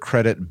Fair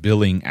Credit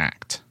Billing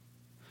Act,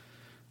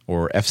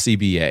 or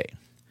FCBA.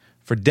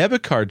 For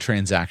debit card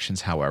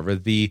transactions, however,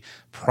 the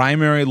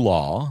primary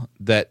law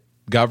that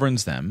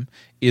governs them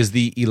is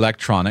the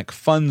Electronic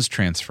Funds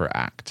Transfer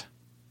Act.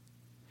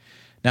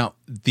 Now,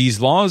 these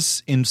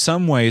laws in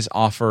some ways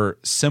offer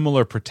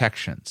similar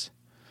protections,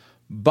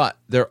 but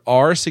there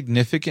are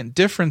significant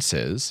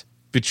differences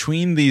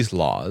between these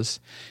laws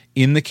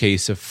in the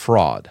case of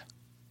fraud.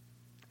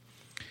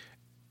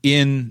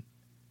 In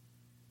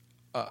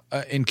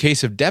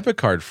case of debit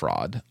card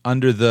fraud,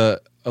 under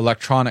the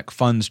Electronic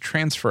Funds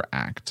Transfer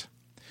Act,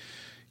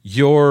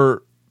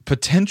 your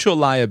potential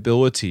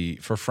liability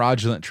for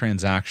fraudulent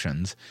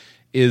transactions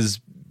is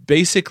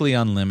basically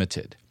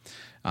unlimited.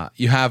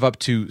 You have up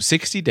to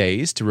 60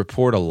 days to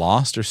report a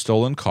lost or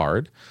stolen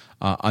card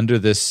under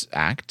this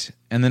act,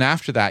 and then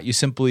after that, you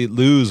simply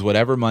lose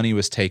whatever money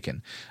was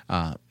taken,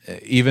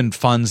 even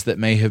funds that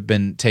may have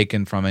been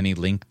taken from any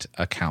linked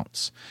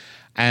accounts.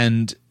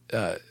 And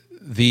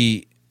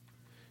the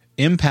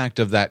impact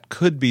of that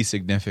could be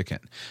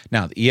significant.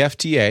 Now, the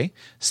EFTA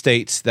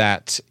states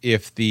that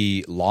if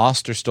the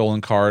lost or stolen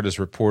card is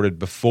reported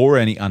before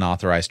any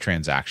unauthorized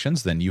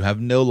transactions, then you have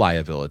no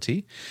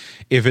liability.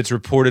 If it's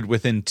reported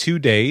within 2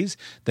 days,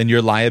 then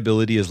your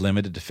liability is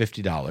limited to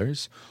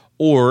 $50.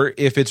 Or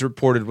if it's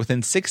reported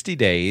within 60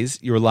 days,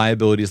 your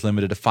liability is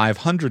limited to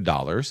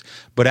 $500.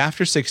 But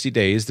after 60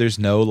 days, there's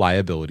no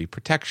liability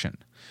protection.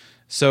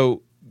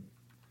 So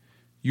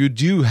you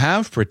do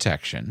have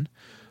protection,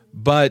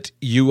 but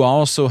you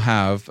also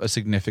have a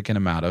significant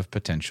amount of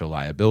potential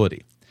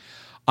liability.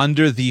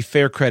 Under the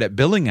Fair Credit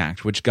Billing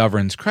Act, which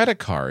governs credit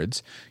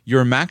cards,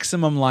 your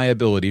maximum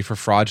liability for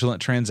fraudulent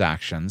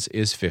transactions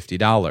is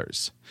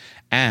 $50.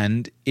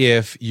 And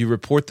if you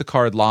report the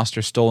card lost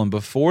or stolen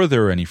before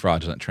there are any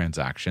fraudulent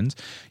transactions,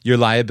 your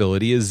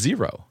liability is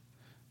 $0.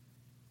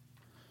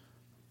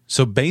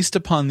 So based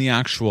upon the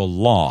actual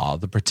law,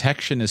 the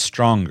protection is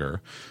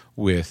stronger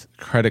with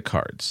credit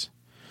cards.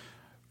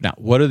 Now,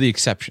 what are the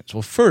exceptions?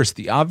 Well, first,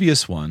 the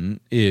obvious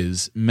one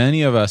is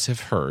many of us have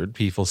heard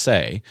people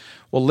say,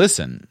 well,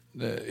 listen,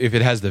 if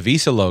it has the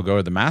Visa logo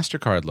or the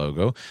MasterCard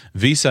logo,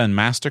 Visa and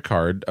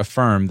MasterCard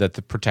affirm that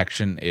the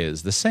protection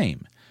is the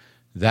same.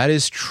 That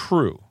is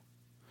true.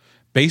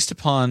 Based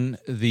upon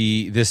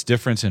this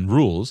difference in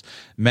rules,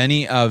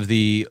 many of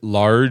the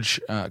large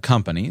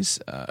companies,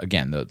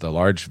 again, the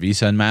large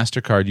Visa and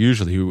MasterCard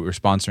usually who are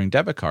sponsoring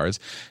debit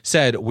cards,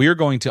 said we're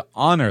going to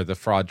honor the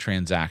fraud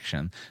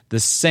transaction the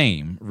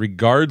same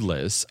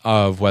regardless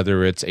of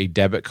whether it's a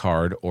debit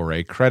card or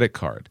a credit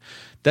card.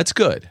 That's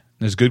good.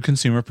 There's good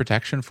consumer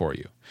protection for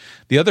you.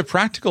 The other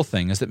practical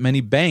thing is that many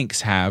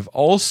banks have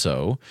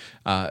also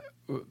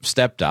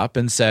stepped up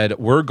and said,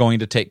 we're going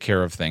to take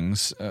care of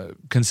things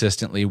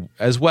consistently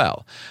as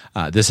well.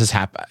 This has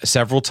happened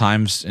several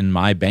times in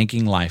my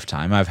banking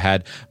lifetime. I've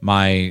had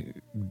my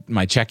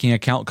checking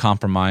account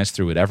compromised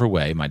through whatever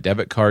way, my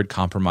debit card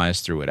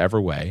compromised through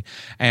whatever way,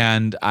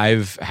 and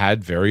I've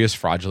had various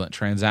fraudulent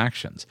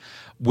transactions.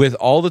 With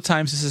all the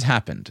times this has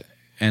happened,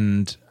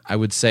 and I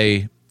would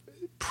say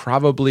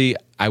probably,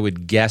 I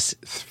would guess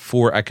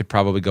I could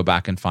probably go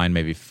back and find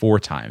maybe 4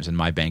 times in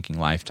my banking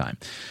lifetime.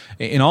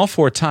 In all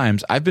 4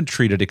 times, I've been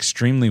treated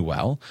extremely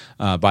well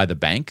by the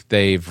bank.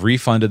 They've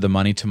refunded the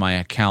money to my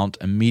account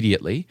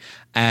immediately,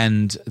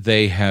 and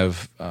they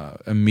have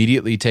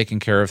immediately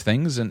taken care of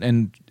things,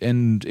 and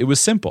it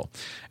was simple,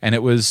 and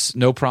it was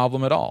no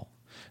problem at all.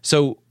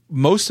 So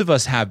most of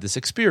us have this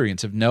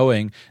experience of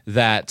knowing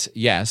that,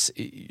 yes,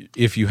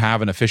 if you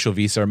have an official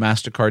Visa or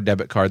MasterCard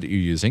debit card that you're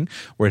using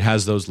where it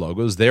has those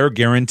logos, they're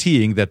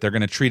guaranteeing that they're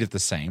going to treat it the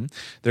same.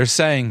 They're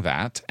saying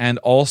that, and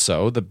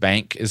also the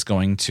bank is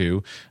going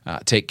to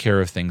take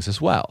care of things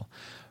as well.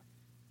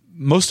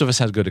 Most of us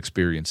have good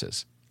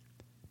experiences,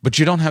 but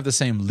you don't have the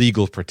same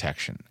legal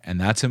protection,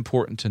 and that's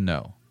important to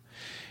know.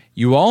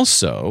 You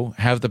also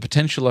have the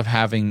potential of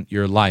having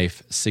your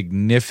life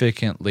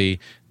significantly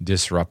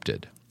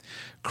disrupted.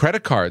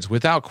 Credit cards,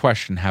 without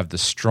question, have the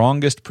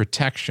strongest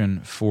protection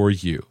for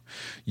you.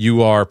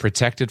 You are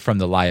protected from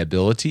the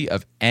liability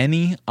of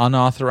any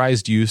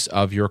unauthorized use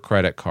of your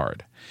credit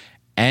card.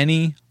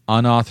 Any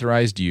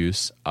unauthorized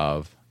use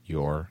of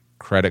your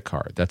credit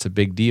card. That's a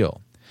big deal.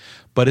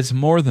 But it's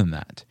more than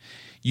that.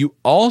 You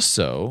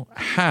also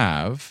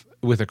have,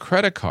 with a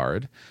credit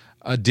card,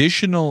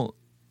 additional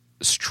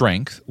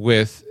strength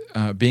with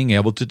being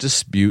able to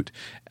dispute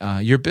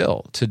your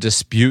bill, to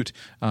dispute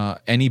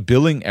any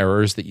billing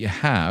errors that you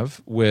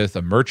have with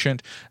a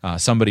merchant,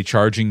 somebody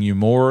charging you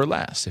more or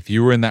less. If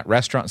you were in that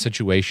restaurant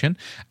situation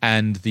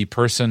and the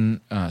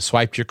person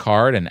swiped your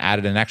card and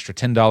added an extra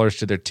 $10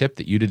 to their tip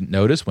that you didn't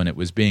notice when it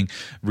was being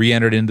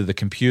re-entered into the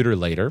computer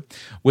later,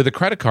 with a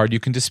credit card you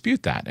can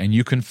dispute that and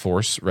you can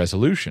force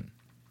resolution.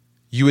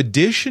 You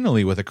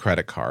additionally, with a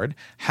credit card,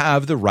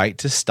 have the right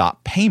to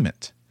stop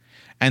payment.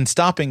 And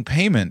stopping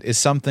payment is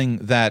something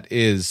that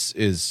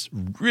is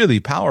really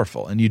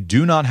powerful, and you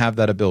do not have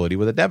that ability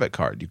with a debit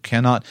card. You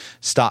cannot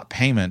stop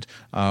payment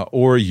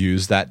or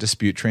use that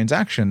dispute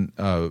transaction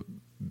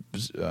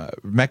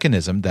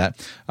mechanism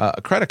that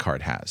a credit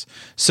card has.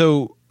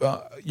 So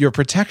your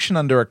protection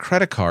under a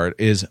credit card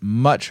is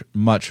much,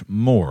 much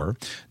more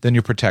than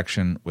your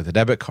protection with a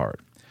debit card.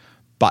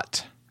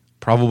 But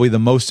probably the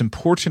most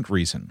important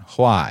reason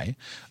why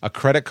a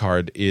credit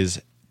card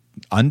is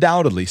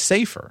undoubtedly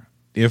safer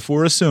if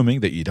we're assuming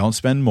that you don't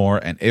spend more,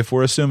 and if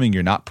we're assuming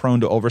you're not prone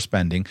to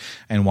overspending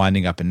and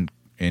winding up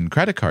in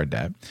credit card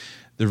debt,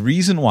 the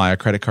reason why a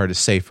credit card is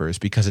safer is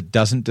because it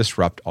doesn't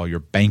disrupt all your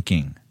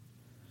banking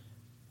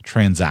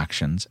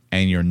transactions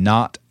and you're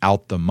not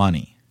out the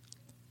money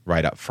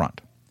right up front.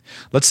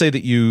 Let's say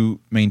that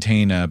you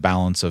maintain a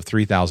balance of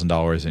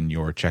 $3,000 in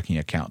your checking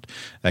account.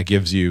 That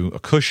gives you a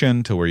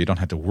cushion to where you don't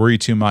have to worry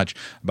too much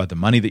about the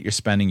money that you're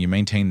spending. You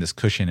maintain this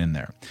cushion in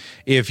there.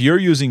 If you're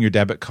using your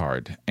debit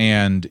card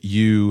and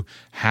you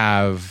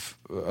have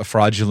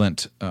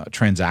fraudulent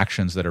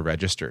transactions that are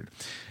registered,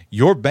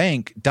 your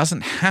bank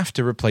doesn't have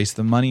to replace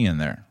the money in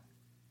there.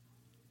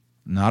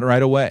 Not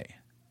right away.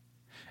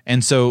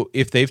 And so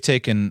if they've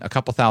taken a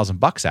couple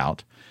 $1,000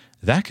 out,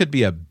 that could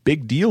be a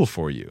big deal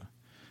for you,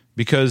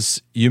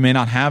 because you may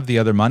not have the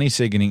other money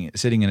sitting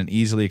in an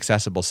easily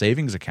accessible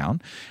savings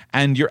account,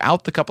 and you're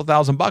out the couple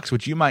 $1,000,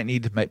 which you might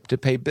need to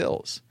pay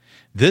bills.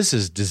 This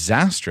is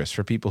disastrous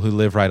for people who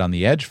live right on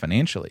the edge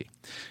financially.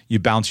 You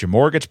bounce your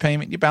mortgage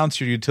payment, you bounce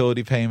your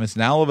utility payments,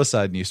 and all of a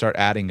sudden you start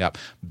adding up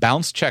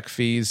bounced check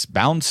fees,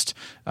 bounced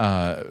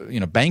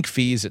bank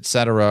fees,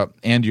 etc.,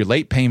 and your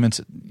late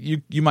payments.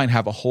 You might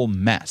have a whole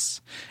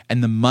mess,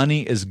 and the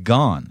money is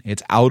gone.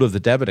 It's out of the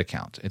debit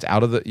account. It's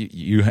out of the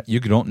you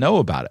don't know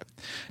about it.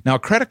 Now, a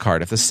credit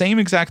card, if the same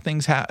exact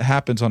things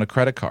happens on a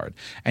credit card,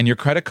 and your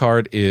credit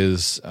card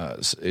is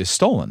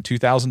stolen,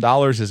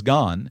 $2,000 is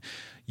gone.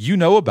 You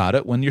know about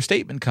it when your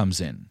statement comes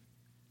in,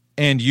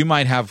 and you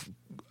might have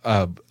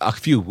a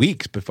few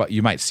weeks before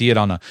you might see it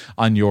on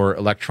your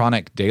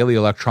daily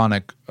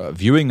electronic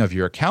viewing of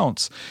your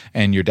accounts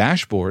and your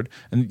dashboard,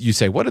 and you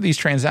say, "What are these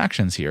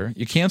transactions here?"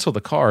 You cancel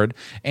the card,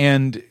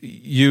 and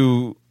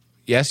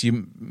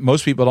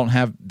most people don't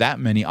have that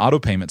many auto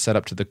payments set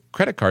up to the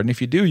credit card, and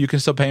if you do, you can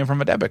still pay them from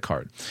a debit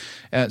card.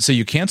 So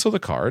you cancel the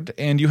card,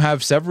 and you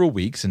have several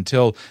weeks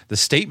until the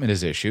statement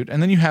is issued,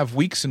 and then you have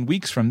weeks and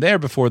weeks from there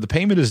before the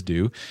payment is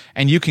due,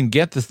 and you can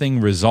get the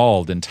thing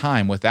resolved in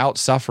time without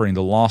suffering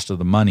the loss of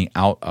the money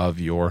out of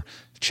your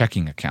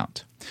checking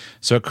account.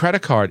 So a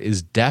credit card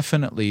is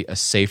definitely a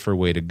safer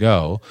way to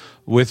go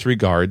with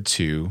regard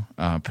to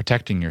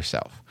protecting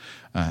yourself.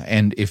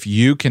 And if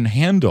you can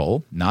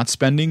handle not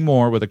spending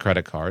more with a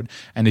credit card,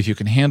 and if you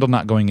can handle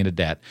not going into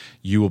debt,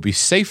 you will be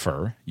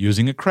safer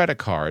using a credit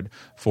card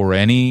for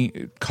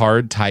any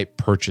card-type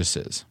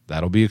purchases.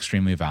 That'll be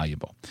extremely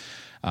valuable.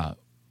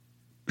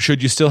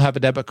 Should you still have a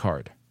debit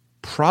card?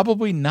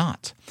 Probably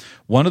not.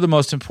 One of the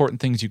most important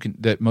things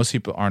that most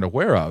people aren't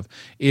aware of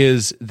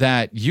is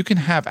that you can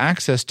have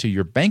access to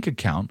your bank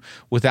account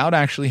without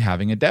actually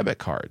having a debit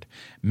card.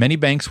 Many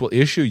banks will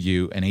issue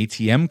you an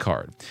ATM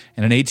card,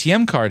 and an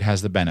ATM card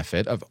has the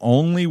benefit of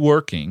only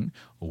working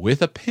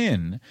with a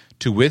PIN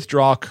to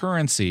withdraw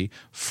currency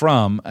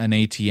from an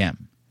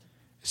ATM.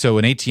 So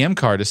an ATM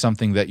card is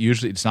something that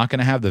usually it's not going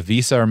to have the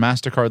Visa or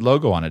MasterCard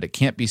logo on it. It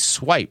can't be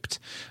swiped.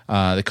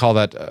 They call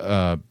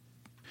that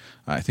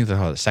I think they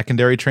call it a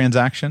secondary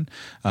transaction.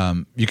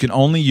 You can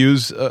only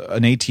use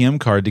an ATM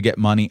card to get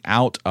money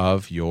out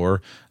of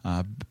your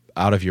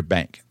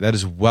bank. That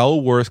is well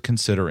worth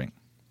considering.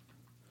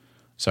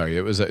 Sorry,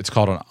 it's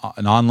called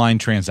an online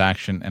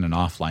transaction and an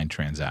offline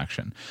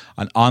transaction.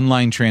 An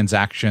online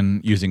transaction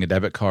using a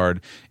debit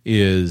card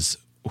is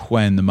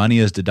when the money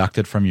is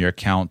deducted from your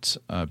account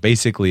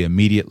basically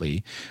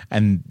immediately,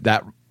 and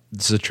that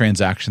is a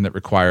transaction that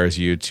requires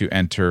you to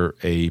enter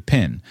a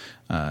PIN.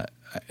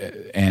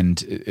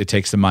 And it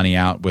takes the money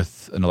out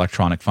with an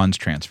electronic funds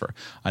transfer.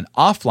 An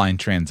offline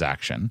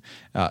transaction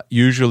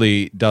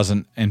usually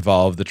doesn't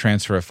involve the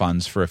transfer of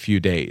funds for a few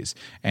days,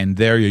 and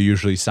there you're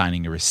usually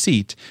signing a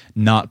receipt,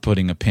 not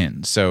putting a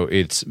PIN. So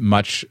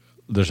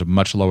there's a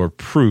much lower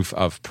proof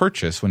of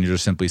purchase when you're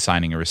just simply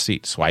signing a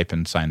receipt. Swipe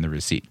and sign the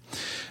receipt.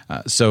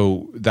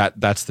 So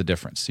that's the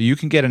difference. So you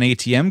can get an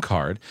ATM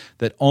card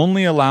that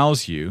only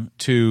allows you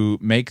to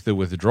make the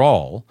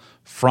withdrawal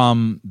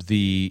from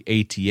the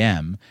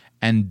ATM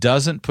and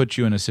doesn't put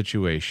you in a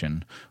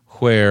situation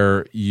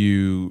where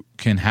you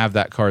can have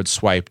that card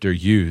swiped or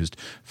used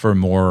for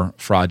more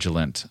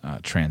fraudulent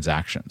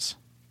transactions.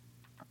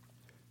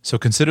 So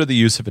consider the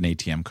use of an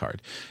ATM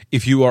card.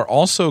 If you are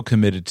also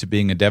committed to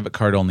being a debit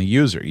card only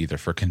user, either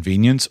for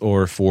convenience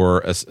or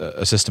for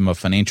a system of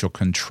financial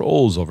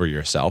controls over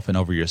yourself and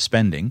over your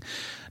spending,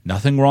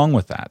 nothing wrong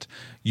with that.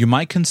 You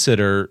might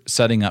consider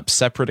setting up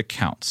separate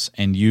accounts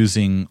and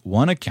using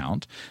one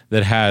account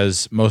that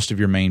has most of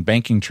your main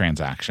banking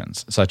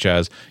transactions, such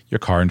as your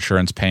car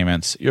insurance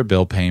payments, your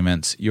bill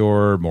payments,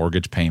 your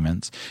mortgage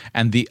payments,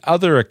 and the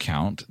other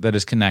account that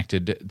is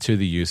connected to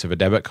the use of a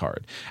debit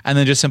card. And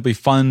then just simply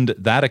fund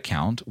that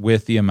account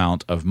with the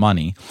amount of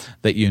money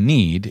that you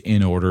need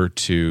in order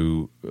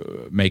to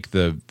make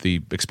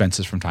the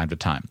expenses from time to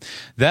time.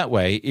 That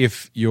way,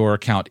 if your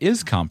account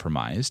is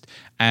compromised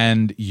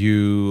and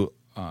you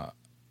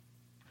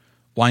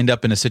wind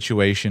up in a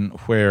situation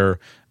where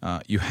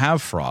you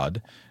have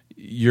fraud,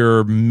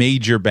 your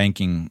major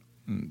banking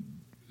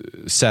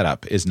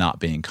setup is not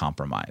being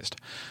compromised.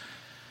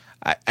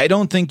 I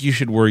don't think you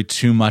should worry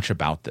too much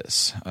about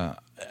this.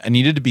 I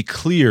needed to be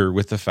clear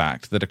with the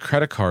fact that a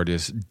credit card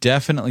is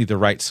definitely the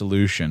right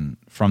solution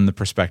from the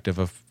perspective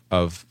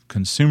of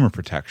consumer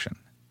protection.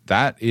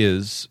 That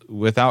is,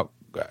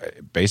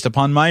 based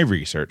upon my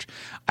research,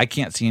 I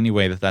can't see any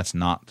way that that's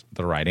not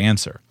the right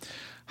answer.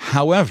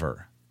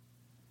 However,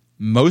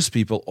 most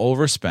people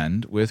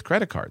overspend with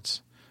credit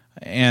cards.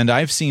 And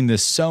I've seen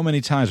this so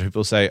many times where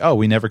people say, oh,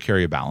 we never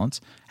carry a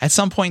balance. At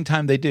some point in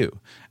time, they do.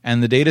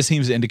 And the data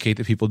seems to indicate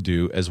that people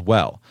do as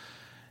well.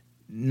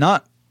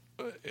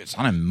 It's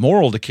not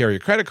immoral to carry a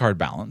credit card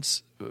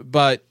balance,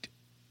 but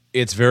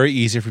it's very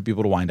easy for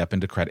people to wind up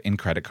in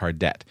credit card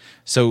debt.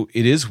 So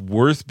it is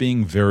worth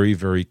being very,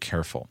 very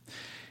careful.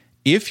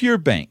 If your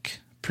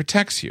bank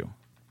protects you,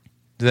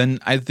 then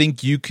I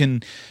think you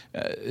can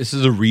this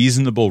is a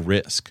reasonable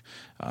risk.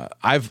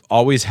 I've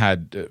always I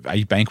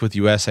bank with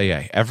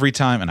USAA every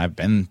time, and I've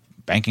been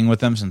banking with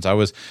them since I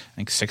was, I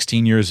think,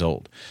 16 years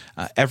old.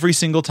 Every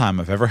single time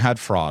I've ever had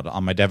fraud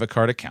on my debit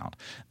card account,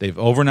 they've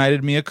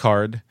overnighted me a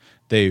card,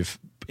 they've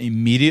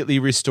immediately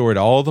restored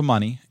all the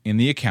money in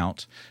the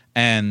account,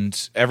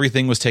 and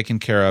everything was taken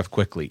care of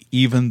quickly,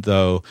 even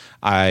though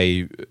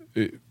I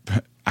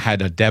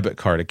had a debit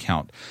card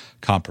account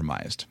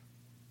compromised.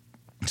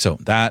 So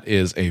that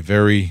is a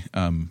very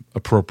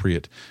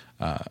appropriate,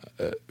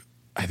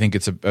 I think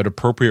it's an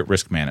appropriate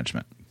risk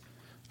management.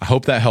 I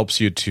hope that helps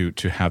you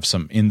to have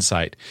some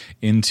insight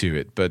into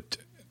it. But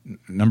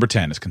number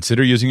 10 is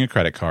consider using a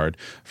credit card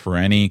for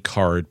any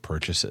card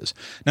purchases.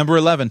 Tip number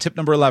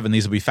 11,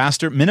 these will be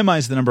faster.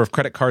 Minimize the number of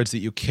credit cards that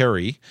you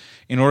carry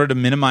in order to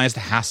minimize the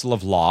hassle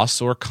of loss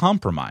or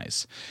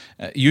compromise.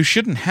 You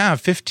shouldn't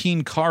have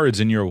 15 cards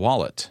in your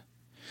wallet.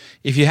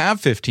 If you have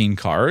 15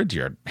 cards,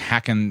 you're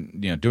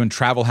hacking, doing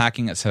travel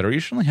hacking, etc., you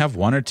should only have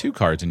 1 or 2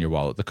 cards in your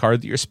wallet, the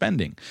card that you're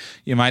spending.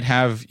 You might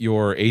have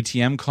your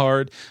ATM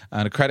card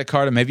and a credit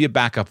card and maybe a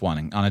backup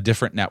one on a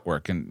different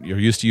network. And you're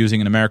used to using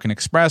an American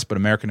Express, but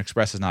American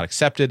Express is not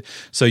accepted,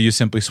 so you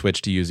simply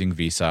switch to using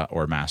Visa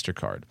or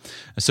MasterCard.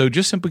 So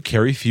just simply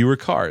carry fewer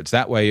cards.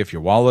 That way, if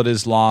your wallet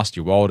is lost,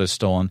 your wallet is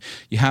stolen,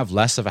 you have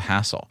less of a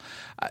hassle.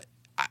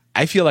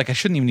 I feel like I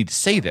shouldn't even need to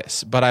say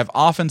this, but I've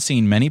often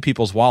seen many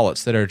people's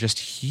wallets that are just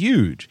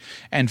huge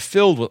and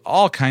filled with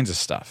all kinds of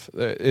stuff.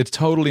 It's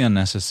totally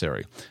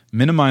unnecessary.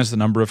 Minimize the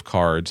number of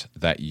cards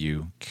that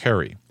you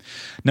carry.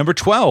 Number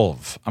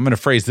 12, I'm going to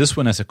phrase this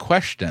one as a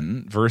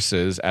question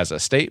versus as a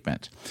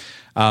statement.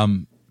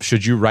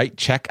 Should you write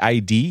check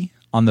ID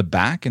on the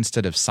back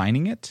instead of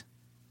signing it?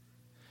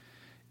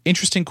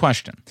 Interesting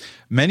question.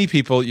 Many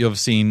people you've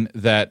seen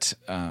that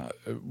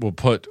will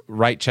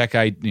write check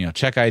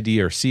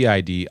ID or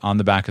CID on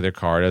the back of their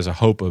card as a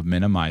hope of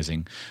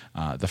minimizing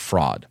the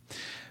fraud.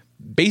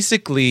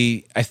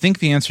 Basically, I think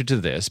the answer to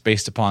this,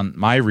 based upon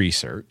my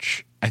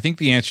research, I think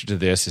the answer to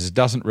this is it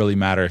doesn't really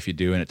matter if you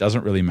do and it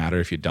doesn't really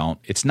matter if you don't.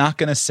 It's not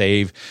going to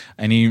save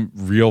any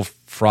real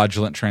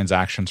fraudulent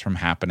transactions from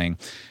happening.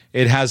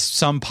 It has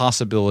some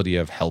possibility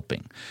of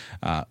helping,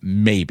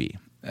 maybe.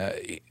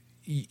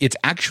 It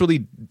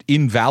actually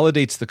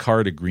invalidates the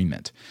card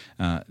agreement.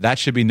 That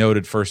should be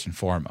noted first and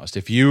foremost.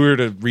 If you were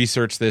to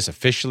research this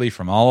officially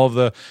from all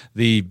of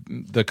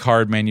the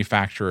card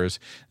manufacturers,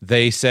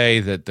 they say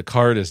that the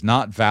card is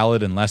not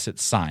valid unless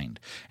it's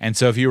signed. And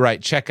so if you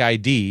write check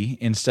ID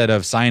instead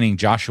of signing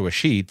Joshua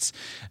Sheets,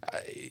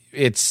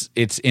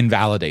 it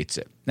invalidates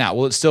it. Now,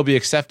 will it still be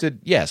accepted?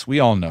 Yes, we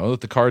all know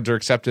that the cards are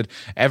accepted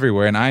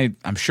everywhere, and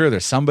I'm sure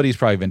there's somebody's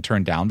probably been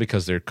turned down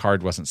because their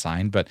card wasn't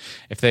signed, but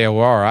if they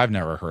are, I've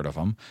never heard of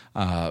them.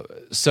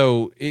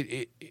 So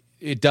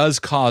it does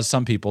cause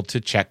some people to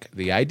check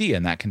the ID,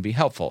 and that can be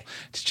helpful,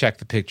 to check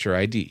the picture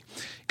ID.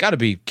 Got to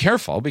be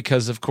careful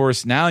because, of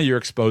course, now you're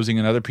exposing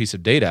another piece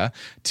of data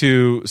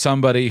to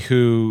somebody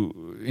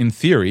who, in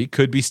theory,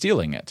 could be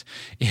stealing it.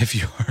 If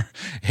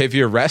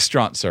you're a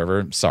restaurant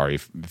server, sorry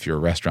if you're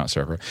a restaurant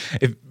server,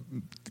 if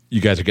you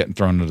guys are getting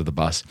thrown under the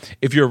bus.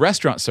 If you're a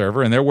restaurant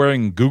server and they're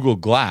wearing Google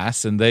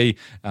Glass and they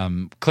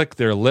click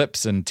their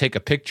lips and take a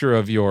picture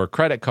of your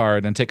credit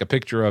card and take a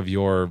picture of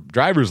your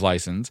driver's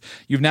license,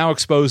 you've now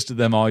exposed to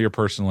them all your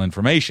personal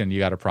information. You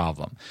got a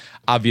problem.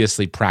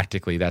 Obviously,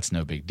 practically, that's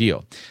no big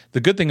deal.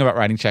 The good thing about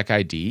writing check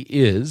ID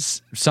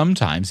is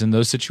sometimes in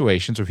those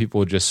situations where people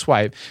would just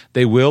swipe,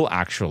 they will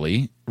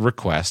actually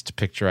request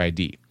picture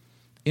ID.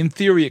 In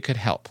theory, it could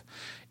help.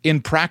 In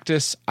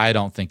practice, I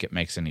don't think it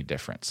makes any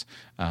difference.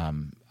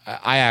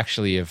 I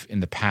actually have, in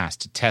the past,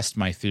 to test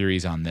my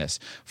theories on this,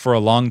 for a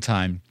long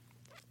time,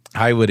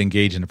 I would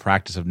engage in a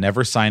practice of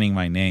never signing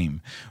my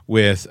name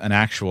with an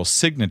actual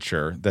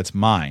signature that's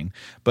mine,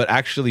 but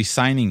actually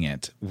signing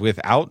it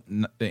without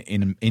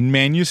in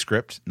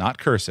manuscript, not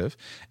cursive,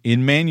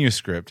 in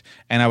manuscript,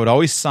 and I would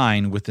always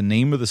sign with the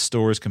name of the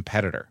store's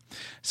competitor.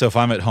 So if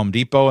I'm at Home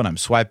Depot and I'm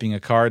swiping a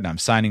card and I'm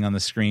signing on the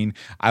screen,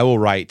 I will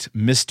write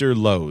Mr.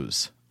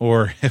 Lowe's.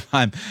 Or if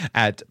I'm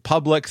at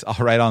Publix,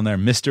 I'll write on there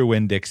Mr.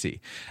 Winn-Dixie.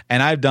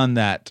 And I've done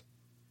that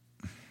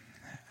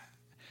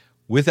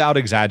without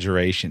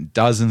exaggeration,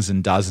 dozens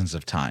and dozens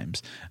of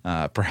times,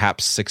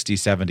 perhaps 60,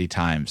 70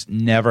 times,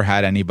 never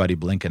had anybody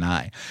blink an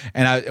eye.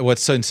 And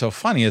what's so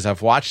funny is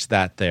I've watched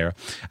that there.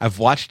 I've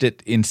watched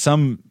it in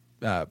some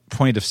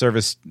point of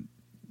service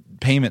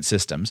payment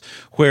systems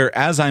where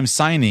as I'm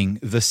signing,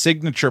 the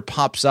signature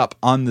pops up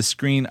on the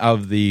screen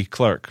of the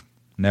clerk.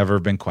 Never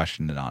been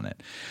questioned on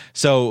it.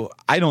 So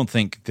I don't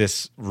think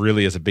this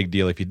really is a big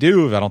deal if you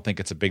do. I don't think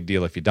it's a big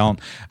deal if you don't.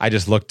 I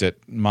just looked at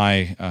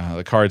my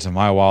the cards in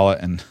my wallet,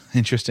 and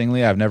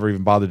interestingly, I've never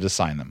even bothered to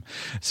sign them.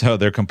 So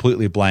they're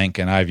completely blank,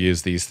 and I've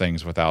used these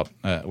things without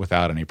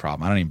any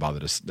problem. I didn't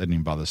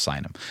even bother to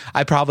sign them.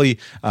 I probably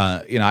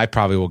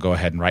will go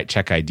ahead and write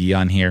check ID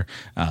on here.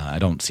 I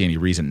don't see any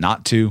reason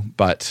not to,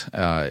 but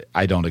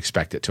I don't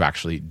expect it to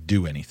actually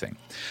do anything.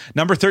 Tip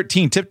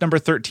number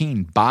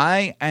 13,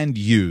 buy and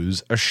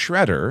use a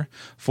shredder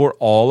for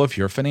all of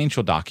your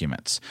financial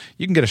documents.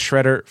 You can get a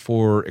shredder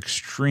for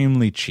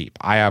extremely cheap.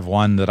 I have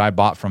one that I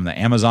bought from the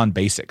Amazon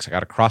Basics. I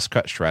got a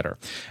crosscut shredder,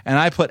 and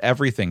I put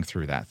everything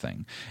through that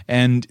thing.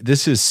 And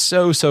this is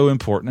so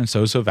important and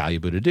so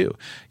valuable to do.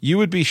 You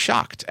would be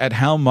shocked at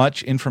how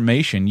much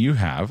information you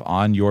have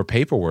on your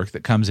paperwork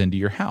that comes into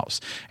your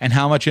house, and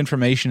how much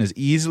information is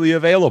easily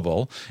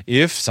available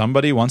if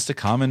somebody wants to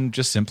come and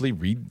just simply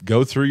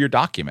go through your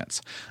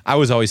documents. I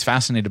was always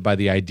fascinated by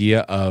the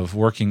idea of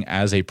working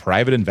as a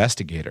private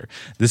investigator.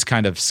 This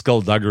kind of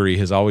skullduggery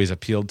has always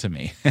appealed to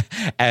me.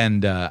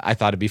 And I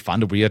thought it'd be fun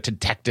to be a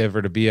detective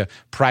or to be a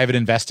private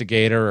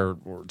investigator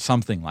or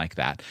something like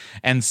that.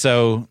 And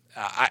so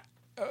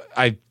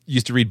I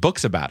used to read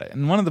books about it.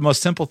 And one of the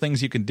most simple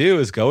things you can do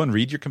is go and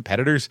read your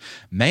competitor's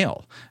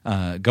mail.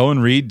 Go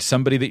and read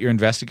somebody that you're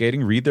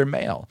investigating, read their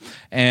mail.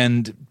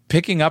 And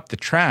picking up the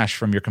trash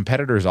from your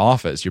competitor's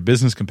office, your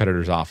business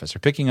competitor's office, or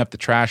picking up the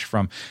trash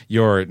from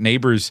your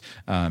neighbor's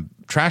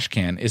trash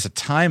can is a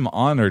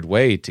time-honored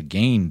way to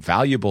gain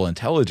valuable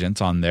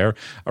intelligence on their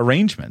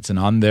arrangements and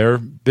on their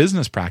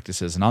business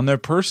practices and on their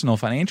personal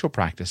financial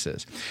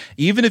practices.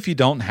 Even if you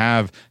don't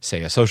have,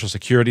 say, a social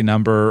security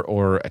number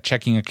or a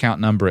checking account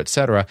number,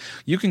 etc.,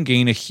 you can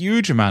gain a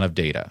huge amount of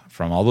data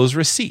from all those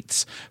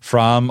receipts,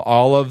 from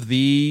all of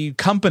the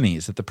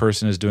companies that the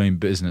person is doing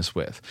business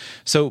with.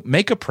 So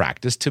make a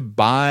practice to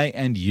buy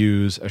and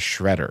use a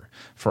shredder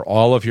for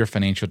all of your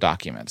financial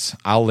documents.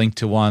 I'll link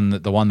to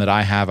the one that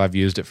I have. I've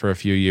used it for a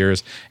few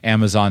years.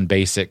 Amazon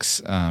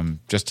Basics,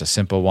 just a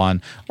simple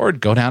one. Or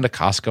go down to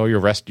Costco,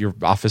 your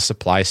office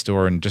supply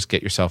store, and just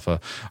get yourself a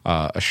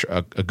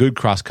good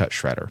crosscut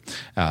shredder.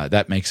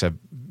 That makes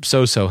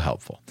so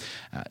helpful.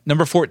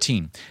 Number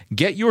 14,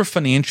 get your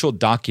financial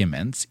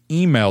documents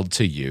emailed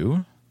to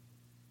you,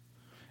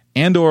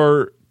 and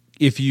or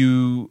if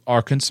you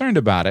are concerned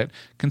about it,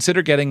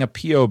 consider getting a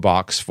P.O.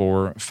 box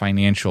for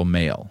financial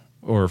mail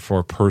or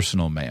for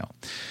personal mail.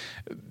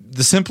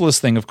 The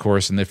simplest thing, of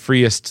course, and the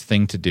freest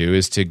thing to do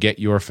is to get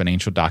your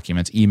financial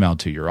documents emailed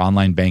to your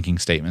online banking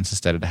statements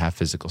instead of to have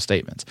physical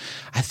statements.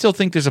 I still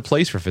think there's a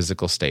place for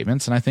physical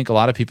statements, and I think a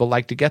lot of people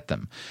like to get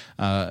them.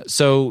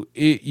 So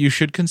you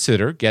should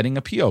consider getting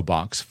a P.O.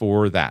 box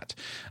for that,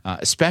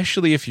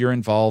 especially if you're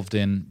involved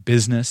in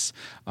business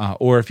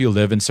or if you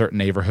live in certain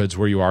neighborhoods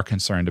where you are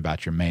concerned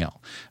about your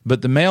mail.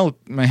 But the mail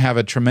may have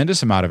a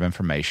tremendous amount of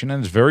information,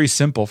 and it's very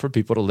simple for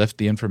people to lift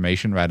the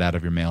information right out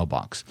of your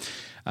mailbox.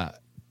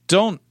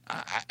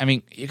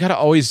 You got to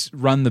always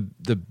run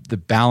the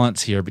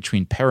balance here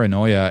between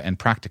paranoia and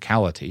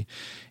practicality.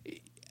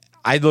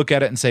 I look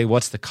at it and say,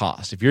 what's the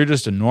cost? If you're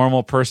just a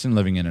normal person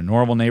living in a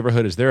normal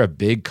neighborhood, is there a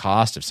big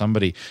cost if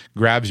somebody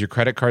grabs your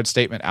credit card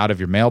statement out of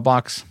your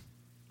mailbox?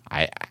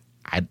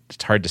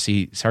 It's hard to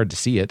see. It's hard to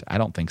see it. I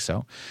don't think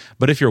so.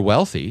 But if you're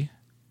wealthy,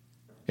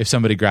 if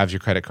somebody grabs your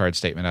credit card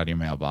statement out of your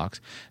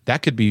mailbox,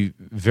 that could be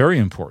very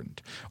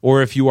important.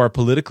 Or if you are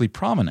politically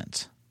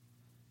prominent,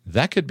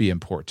 that could be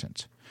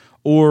important.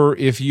 Or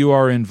if you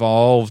are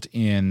involved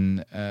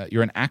in,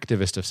 you're an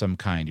activist of some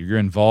kind, or you're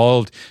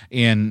involved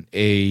in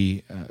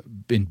a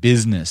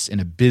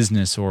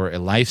business or a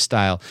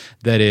lifestyle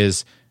that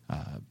is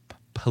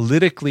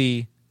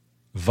politically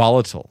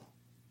volatile.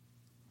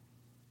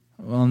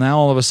 Well, now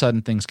all of a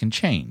sudden things can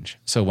change.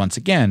 So once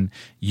again,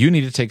 you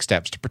need to take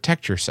steps to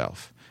protect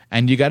yourself,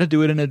 and you got to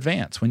do it in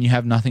advance when you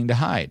have nothing to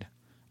hide.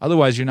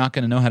 Otherwise, you're not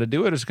going to know how to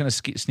do it. It's going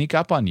to sneak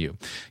up on you.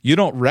 You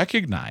don't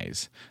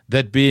recognize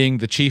that being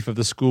the chief of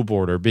the school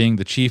board or being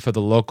the chief of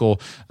the local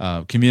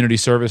community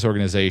service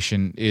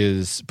organization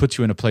puts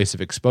you in a place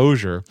of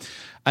exposure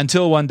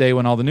until one day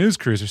when all the news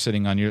crews are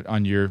sitting on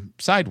your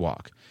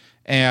sidewalk,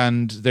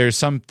 and there's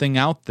something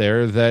out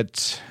there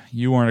that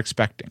you weren't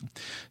expecting.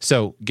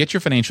 So get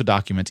your financial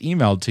documents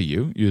emailed to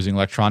you using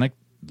electronic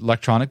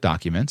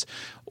documents,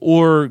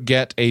 or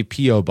get a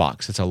P.O.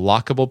 box. It's a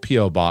lockable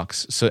P.O.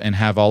 box, and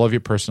have all of your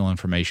personal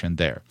information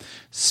there,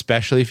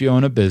 especially if you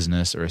own a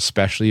business or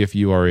especially if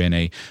you are in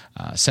a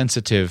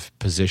sensitive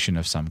position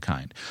of some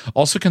kind.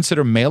 Also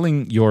consider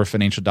mailing your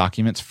financial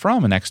documents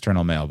from an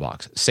external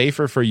mailbox.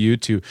 Safer for you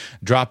to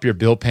drop your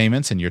bill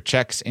payments and your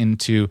checks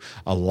into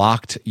a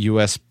locked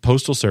U.S.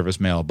 Postal Service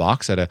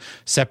mailbox at a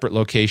separate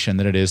location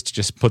than it is to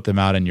just put them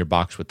out in your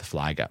box with the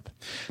flag up.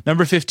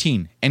 Number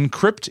 15,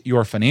 encrypt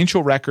your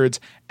financial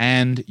records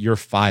and your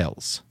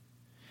files.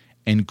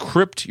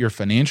 Encrypt your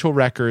financial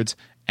records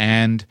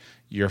and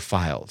your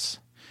files.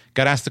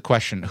 Got to ask the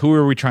question, who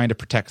are we trying to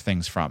protect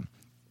things from?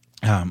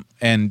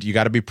 And you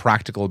got to be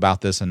practical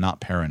about this and not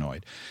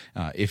paranoid.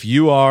 If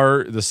you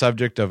are the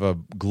subject of a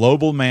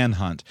global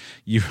manhunt,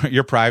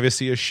 your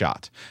privacy is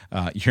shot.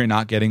 You're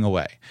not getting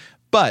away.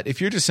 But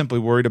if you're just simply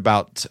worried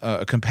about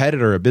a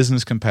competitor, a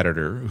business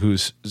competitor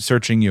who's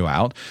searching you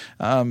out,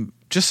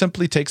 just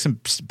simply take some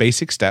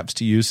basic steps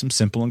to use some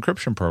simple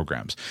encryption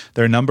programs.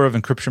 There are a number of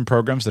encryption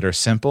programs that are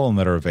simple and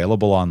that are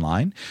available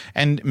online,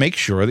 and make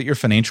sure that your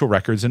financial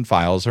records and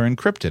files are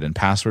encrypted and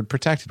password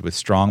protected with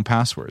strong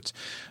passwords.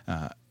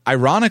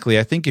 Ironically,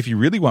 I think if you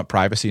really want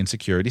privacy and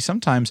security,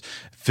 sometimes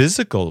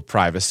physical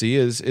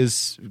privacy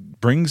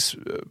brings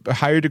a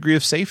higher degree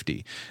of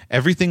safety.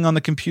 Everything on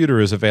the computer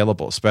is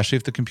available, especially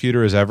if the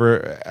computer is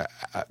ever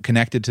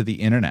connected to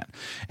the internet.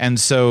 And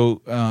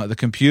so the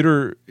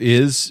computer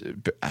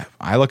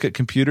I look at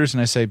computers and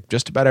I say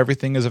just about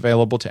everything is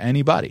available to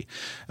anybody.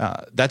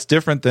 That's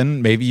different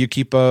than maybe you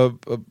keep a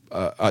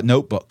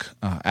notebook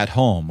at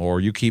home,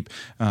 or you keep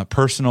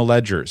personal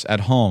ledgers at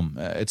home,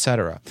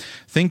 etc.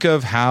 Think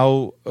of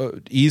how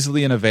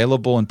easily and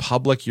available and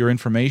public your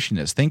information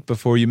is. Think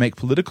before you make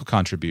political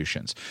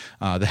contributions.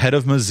 The head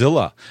of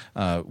Mozilla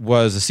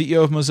the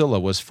CEO of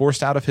Mozilla was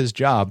forced out of his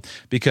job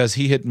because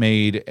he had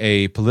made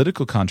a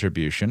political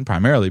contribution,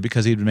 primarily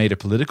because he had made a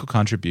political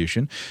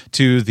contribution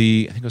to I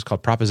think it was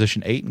called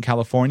Proposition 8 in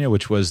California,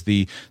 which was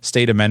the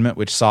state amendment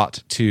which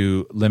sought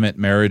to limit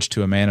marriage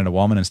to a man and a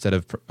woman instead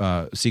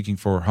of seeking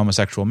for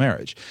homosexual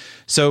marriage.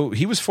 So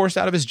he was forced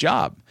out of his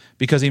job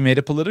because he made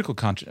a political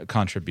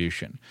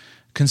contribution.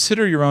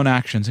 Consider your own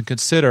actions and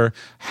consider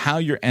how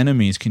your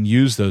enemies can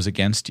use those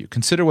against you.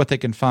 Consider what they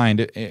can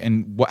find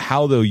and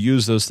how they'll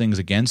use those things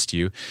against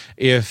you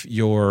if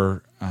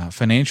your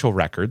financial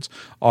records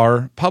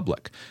are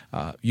public.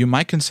 You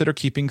might consider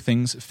keeping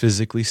things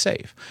physically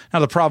safe. Now,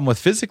 the problem with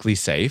physically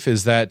safe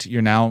is that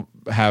you now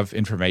have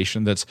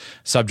information that's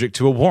subject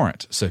to a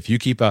warrant. So if you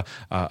keep a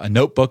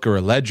notebook or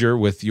a ledger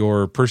with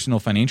your personal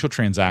financial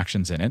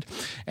transactions in it,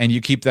 and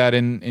you keep that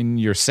in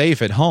your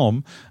safe at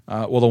home,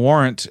 the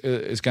warrant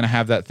is going to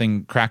have that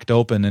thing cracked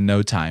open in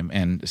no time.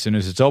 And as soon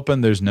as it's open,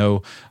 there's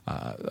no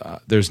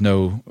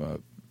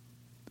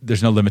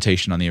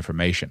limitation on the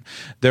information.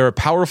 There are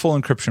powerful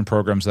encryption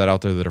programs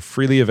out there that are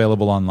freely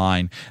available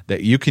online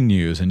that you can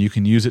use, and you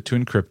can use it to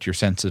encrypt your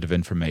sensitive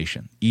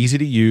information. Easy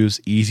to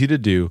use, easy to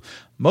do.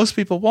 Most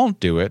people won't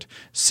do it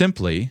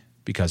simply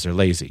because they're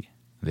lazy.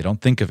 They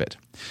don't think of it.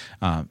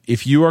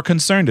 If you are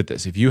concerned at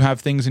this, if you have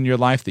things in your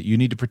life that you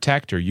need to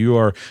protect, or you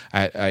are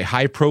a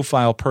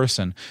high-profile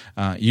person,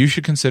 you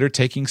should consider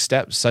taking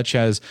steps such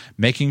as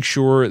making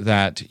sure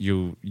that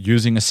you're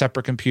using a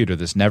separate computer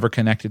that's never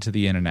connected to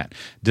the internet,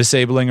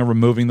 disabling or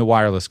removing the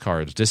wireless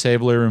cards,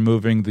 disabling or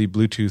removing the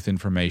Bluetooth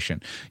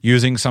information,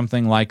 using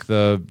something like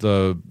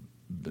the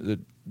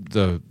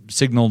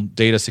Signal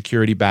data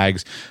security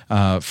bags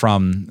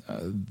from,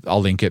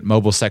 I'll link it,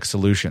 Mobile Sex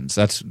Solutions.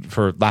 That's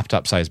for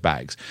laptop-sized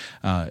bags.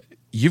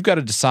 You've got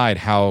to decide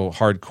how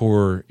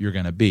hardcore you're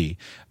going to be,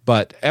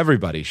 but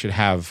everybody should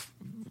have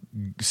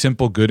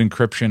simple, good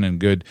encryption and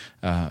good,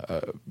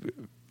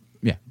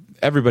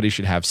 everybody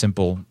should have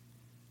simple,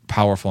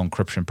 powerful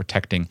encryption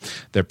protecting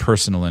their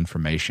personal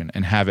information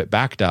and have it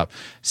backed up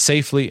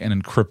safely and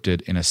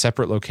encrypted in a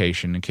separate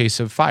location in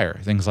case of fire,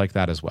 things like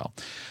that as well.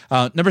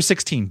 Number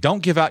 16,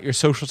 don't give out your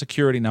social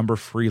security number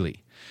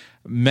freely.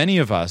 Many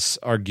of us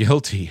are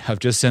guilty of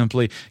just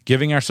simply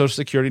giving our social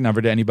security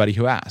number to anybody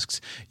who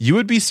asks. You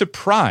would be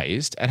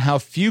surprised at how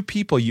few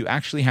people you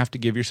actually have to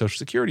give your social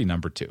security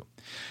number to.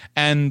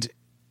 And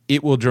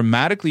it will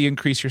dramatically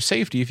increase your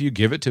safety if you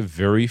give it to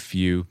very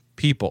few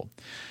people.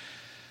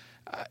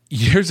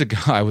 Years ago,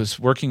 I was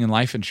working in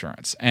life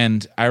insurance,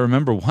 and I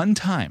remember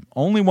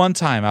only one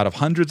time out of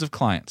hundreds of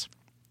clients,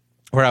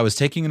 where I was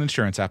taking an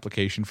insurance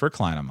application for a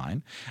client of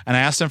mine, and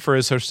I asked him for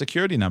his social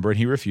security number, and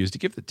he refused to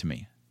give it to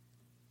me.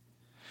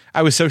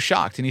 I was so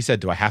shocked, and he said,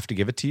 "Do I have to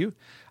give it to you?"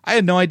 I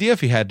had no idea if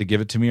he had to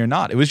give it to me or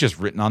not. It was just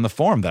written on the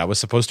form that I was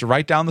supposed to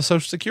write down the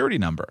social security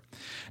number.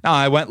 Now,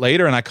 I went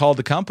later, and I called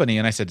the company,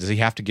 and I said, "Does he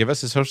have to give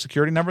us his social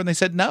security number?" And they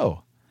said,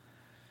 "No."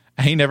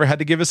 He never had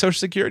to give a social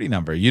security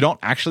number. You don't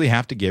actually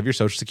have to give your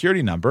social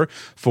security number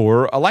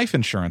for a life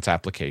insurance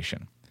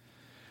application.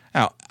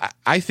 Now,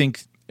 I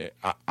think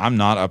I'm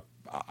not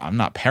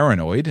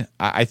paranoid.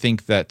 I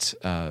think that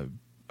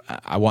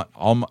I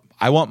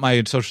want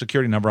my social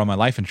security number on my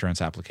life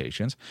insurance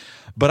applications,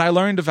 but I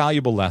learned a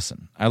valuable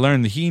lesson. I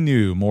learned that he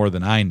knew more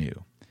than I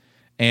knew.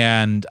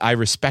 And I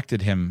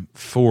respected him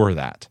for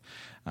that.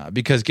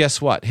 Because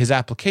guess what? His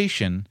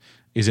application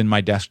is in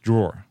my desk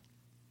drawer.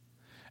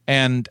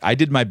 And I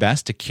did my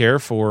best to care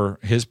for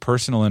his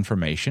personal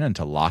information and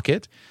to lock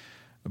it.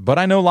 But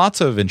I know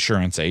lots of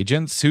insurance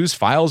agents whose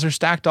files are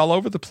stacked all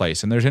over the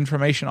place and there's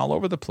information all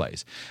over the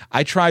place.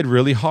 I tried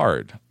really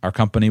hard. Our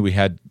company, we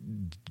had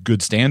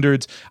good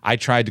standards. I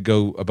tried to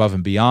go above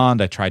and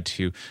beyond. I tried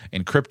to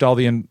encrypt all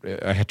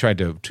I tried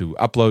to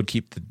upload,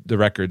 keep the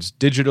records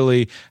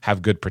digitally,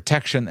 have good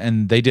protection.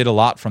 And they did a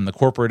lot from the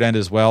corporate end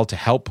as well to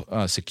help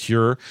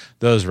secure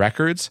those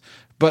records.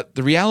 But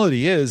the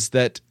reality is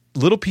that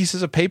little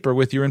pieces of paper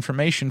with your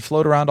information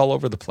float around all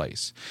over the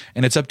place.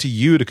 And it's up to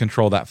you to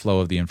control that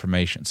flow of the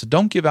information. So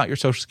don't give out your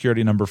Social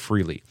Security number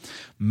freely.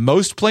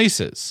 Most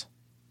places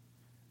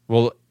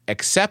will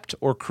accept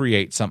or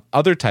create some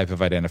other type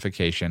of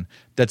identification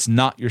that's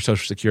not your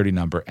Social Security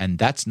number, and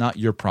that's not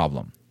your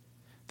problem.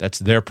 That's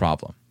their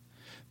problem.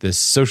 This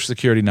Social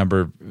Security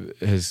number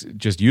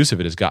use of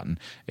it has gotten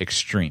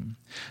extreme.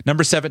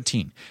 Number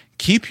 17,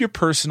 keep your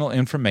personal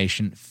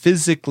information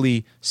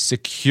physically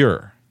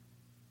secure.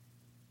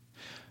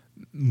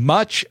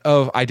 Much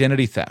of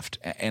identity theft,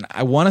 and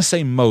I want to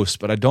say most,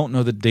 but I don't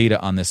know the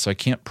data on this, so I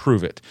can't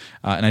prove it,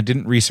 and I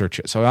didn't research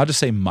it, so I'll just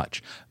say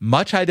much.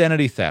 Much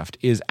identity theft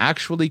is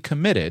actually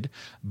committed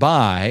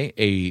by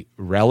a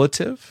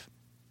relative,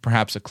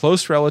 perhaps a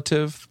close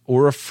relative,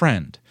 or a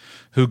friend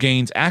who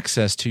gains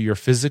access to your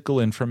physical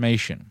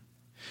information.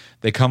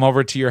 They come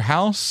over to your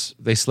house,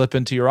 they slip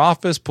into your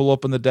office, pull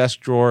open the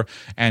desk drawer,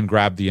 and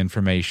grab the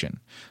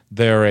information.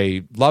 They're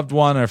a loved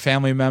one or a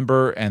family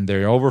member, and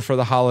they're over for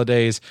the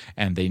holidays,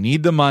 and they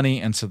need the money,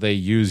 and so they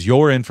use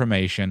your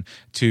information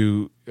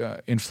to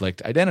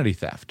inflict identity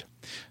theft.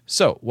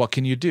 So what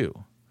can you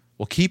do?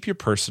 Well, keep your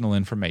personal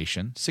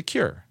information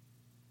secure.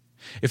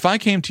 If I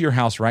came to your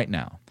house right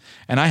now,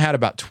 and I had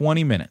about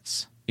 20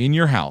 minutes in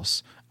your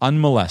house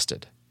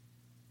unmolested,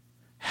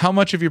 how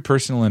much of your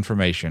personal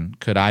information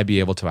could I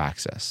be able to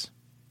access?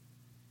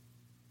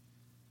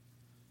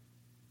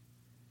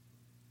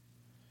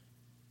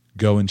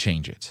 Go and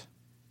change it.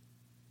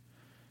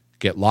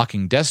 Get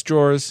locking desk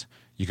drawers.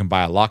 You can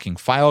buy a locking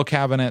file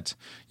cabinet.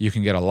 You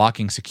can get a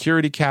locking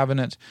security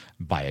cabinet.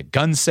 Buy a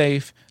gun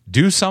safe.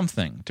 Do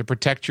something to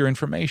protect your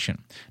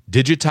information.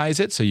 Digitize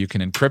it so you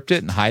can encrypt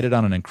it and hide it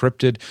on an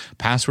encrypted,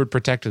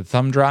 password-protected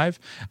thumb drive,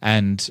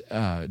 and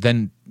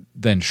then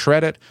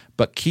shred it.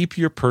 But keep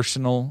your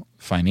personal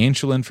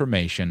financial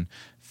information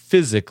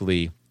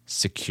physically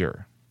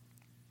secure.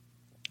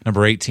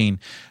 Number 18,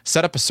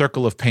 set up a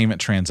circle of payment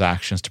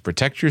transactions to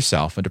protect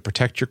yourself and to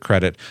protect your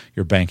credit,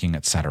 your banking,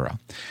 etc.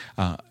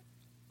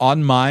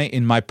 In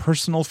my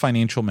personal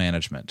financial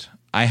management,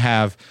 I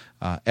have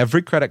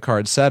every credit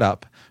card set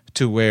up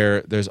to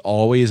where there's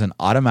always an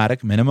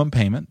automatic minimum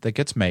payment that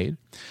gets made.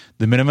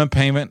 The minimum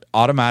payment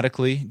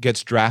automatically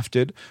gets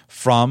drafted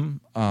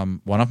from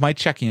one of my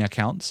checking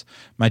accounts.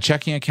 My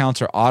checking accounts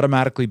are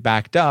automatically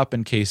backed up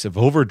in case of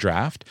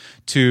overdraft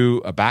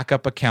to a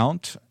backup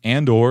account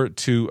and or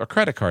to a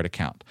credit card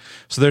account.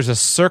 So there's a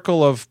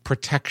circle of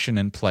protection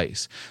in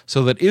place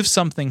so that if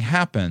something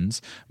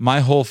happens,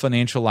 my whole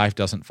financial life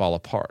doesn't fall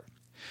apart.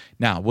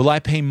 Now, will I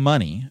pay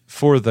money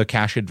for the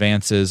cash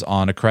advances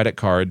on a credit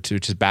card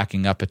which is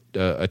backing up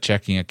a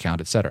checking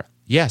account, etc.?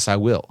 Yes, I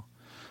will.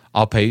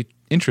 I'll pay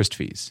interest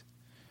fees.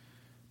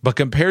 But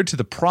compared to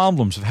the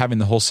problems of having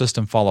the whole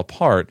system fall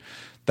apart,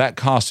 that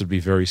cost would be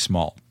very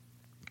small.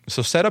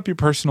 So set up your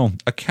personal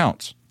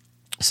accounts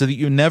so that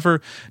you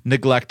never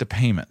neglect a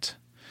payment.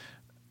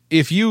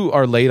 If you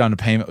are late on a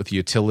payment with a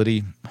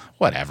utility,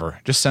 whatever,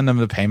 just send them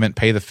the payment,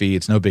 pay the fee.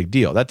 It's no big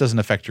deal. That doesn't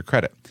affect your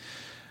credit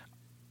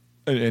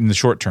in the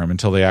short term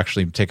until they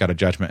actually take out a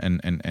judgment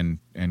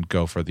and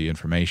go for the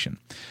information.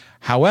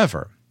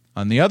 However,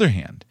 on the other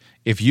hand,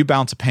 if you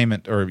bounce a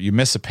payment or you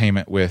miss a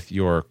payment with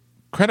your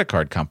credit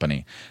card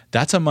company,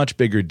 that's a much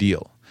bigger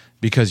deal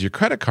because your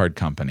credit card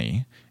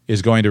company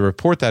is going to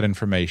report that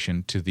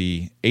information to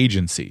the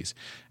agencies,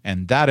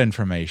 and that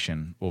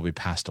information will be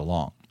passed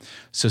along.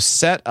 So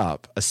set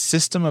up a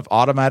system of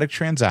automatic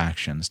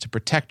transactions to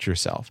protect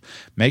yourself.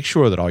 Make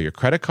sure that all your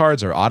credit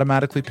cards are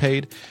automatically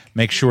paid.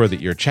 Make sure that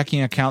your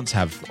checking accounts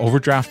have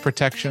overdraft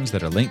protections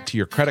that are linked to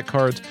your credit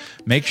cards.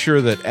 Make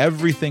sure that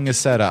everything is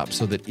set up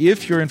so that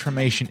if your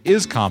information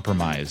is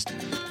compromised,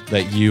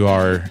 that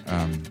you're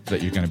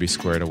going to be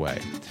squared away.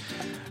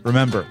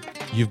 Remember,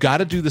 you've got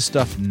to do the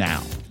stuff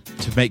now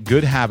to make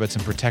good habits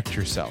and protect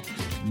yourself.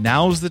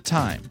 Now's the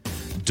time.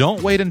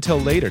 Don't wait until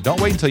later. Don't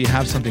wait until you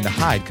have something to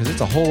hide because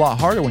it's a whole lot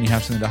harder when you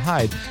have something to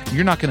hide.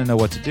 You're not going to know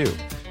what to do.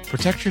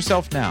 Protect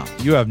yourself now.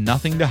 You have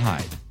nothing to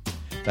hide.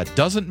 That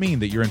doesn't mean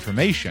that your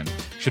information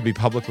should be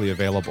publicly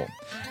available.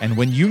 And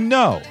when you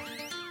know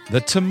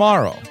that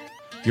tomorrow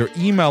your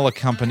email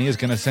company is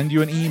going to send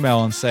you an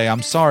email and say,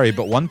 I'm sorry,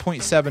 but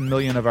 1.7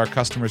 million of our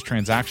customers'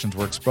 transactions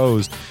were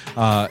exposed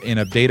in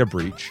a data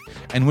breach.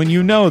 And when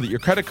you know that your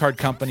credit card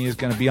company is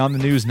going to be on the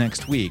news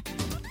next week,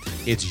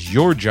 it's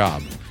your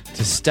job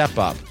to step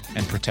up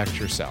and protect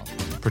yourself.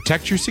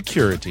 Protect your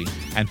security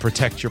and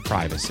protect your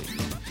privacy.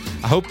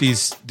 I hope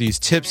these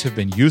tips have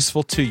been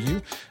useful to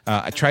you.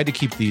 I tried to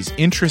keep these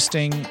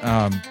interesting,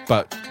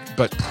 but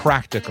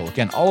practical.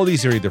 Again, all of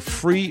these are either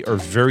free or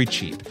very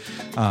cheap.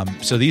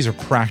 So these are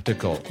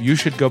practical. You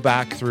should go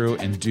back through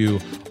and do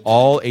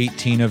all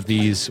 18 of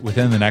these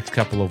within the next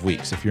couple of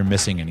weeks if you're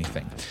missing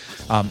anything.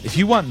 If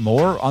you want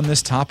more on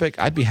this topic,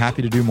 I'd be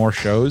happy to do more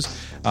shows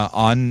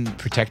on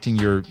protecting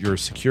your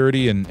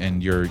security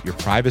and your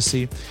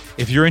privacy.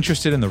 If you're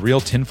interested in the real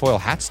tinfoil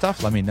hat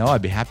stuff, let me know.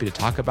 I'd be happy to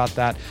talk about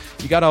that.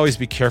 You got to always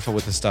be careful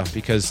with this stuff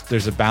because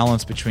there's a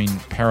balance between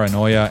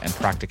paranoia and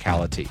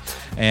practicality.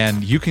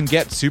 And you can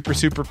get super,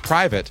 super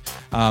private,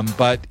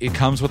 but it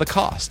comes with a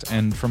cost.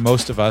 And for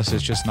most of us,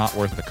 it's just not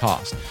worth the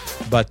cost.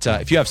 But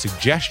if you have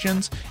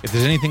suggestions, if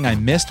there's anything I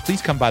missed,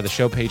 please come by the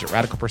show page at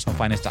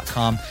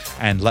radicalpersonalfinance.com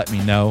and let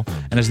me know.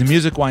 And as the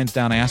music winds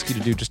down, I ask you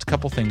to do just a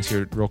couple things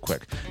here real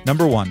quick.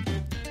 Number one,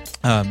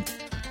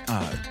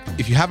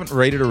 if you haven't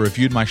rated or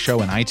reviewed my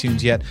show in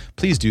iTunes yet,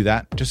 please do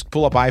that. Just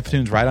pull up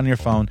iTunes right on your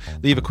phone,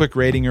 leave a quick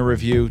rating or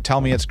review, tell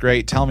me it's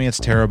great, tell me it's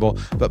terrible,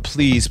 but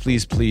please,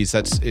 please, please,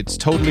 it's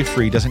totally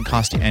free, doesn't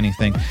cost you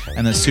anything,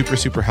 and that's super,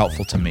 super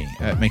helpful to me.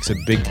 It makes a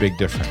big, big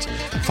difference.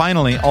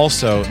 Finally,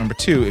 also, number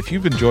two, if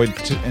you've enjoyed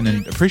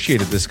and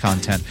appreciated this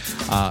content,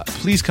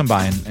 please come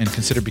by and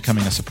consider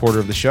becoming a supporter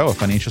of the show, a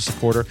financial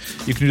supporter.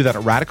 You can do that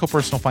at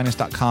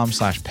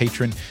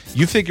radicalpersonalfinance.com/patron.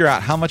 You figure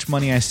out how much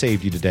money I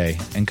saved you today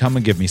and come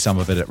and give me some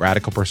of it at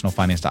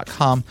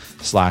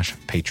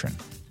radicalpersonalfinance.com/patron.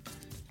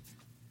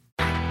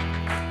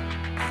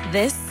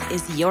 This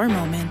is your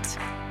moment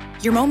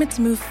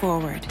to move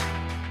forward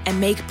and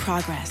make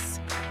progress.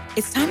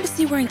 It's time to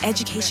see where an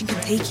education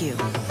can take you.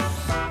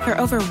 For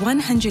over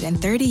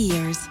 130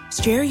 years,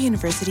 Strayer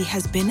University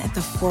has been at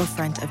the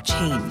forefront of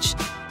change,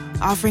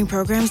 offering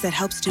programs that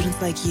help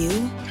students like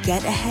you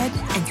get ahead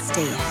and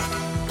stay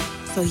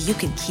ahead, so you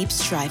can keep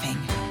striving.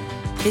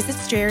 Visit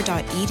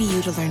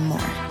strayer.edu to learn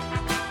more.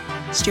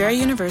 Strayer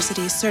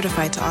University is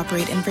certified to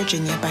operate in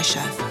Virginia by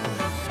Chef.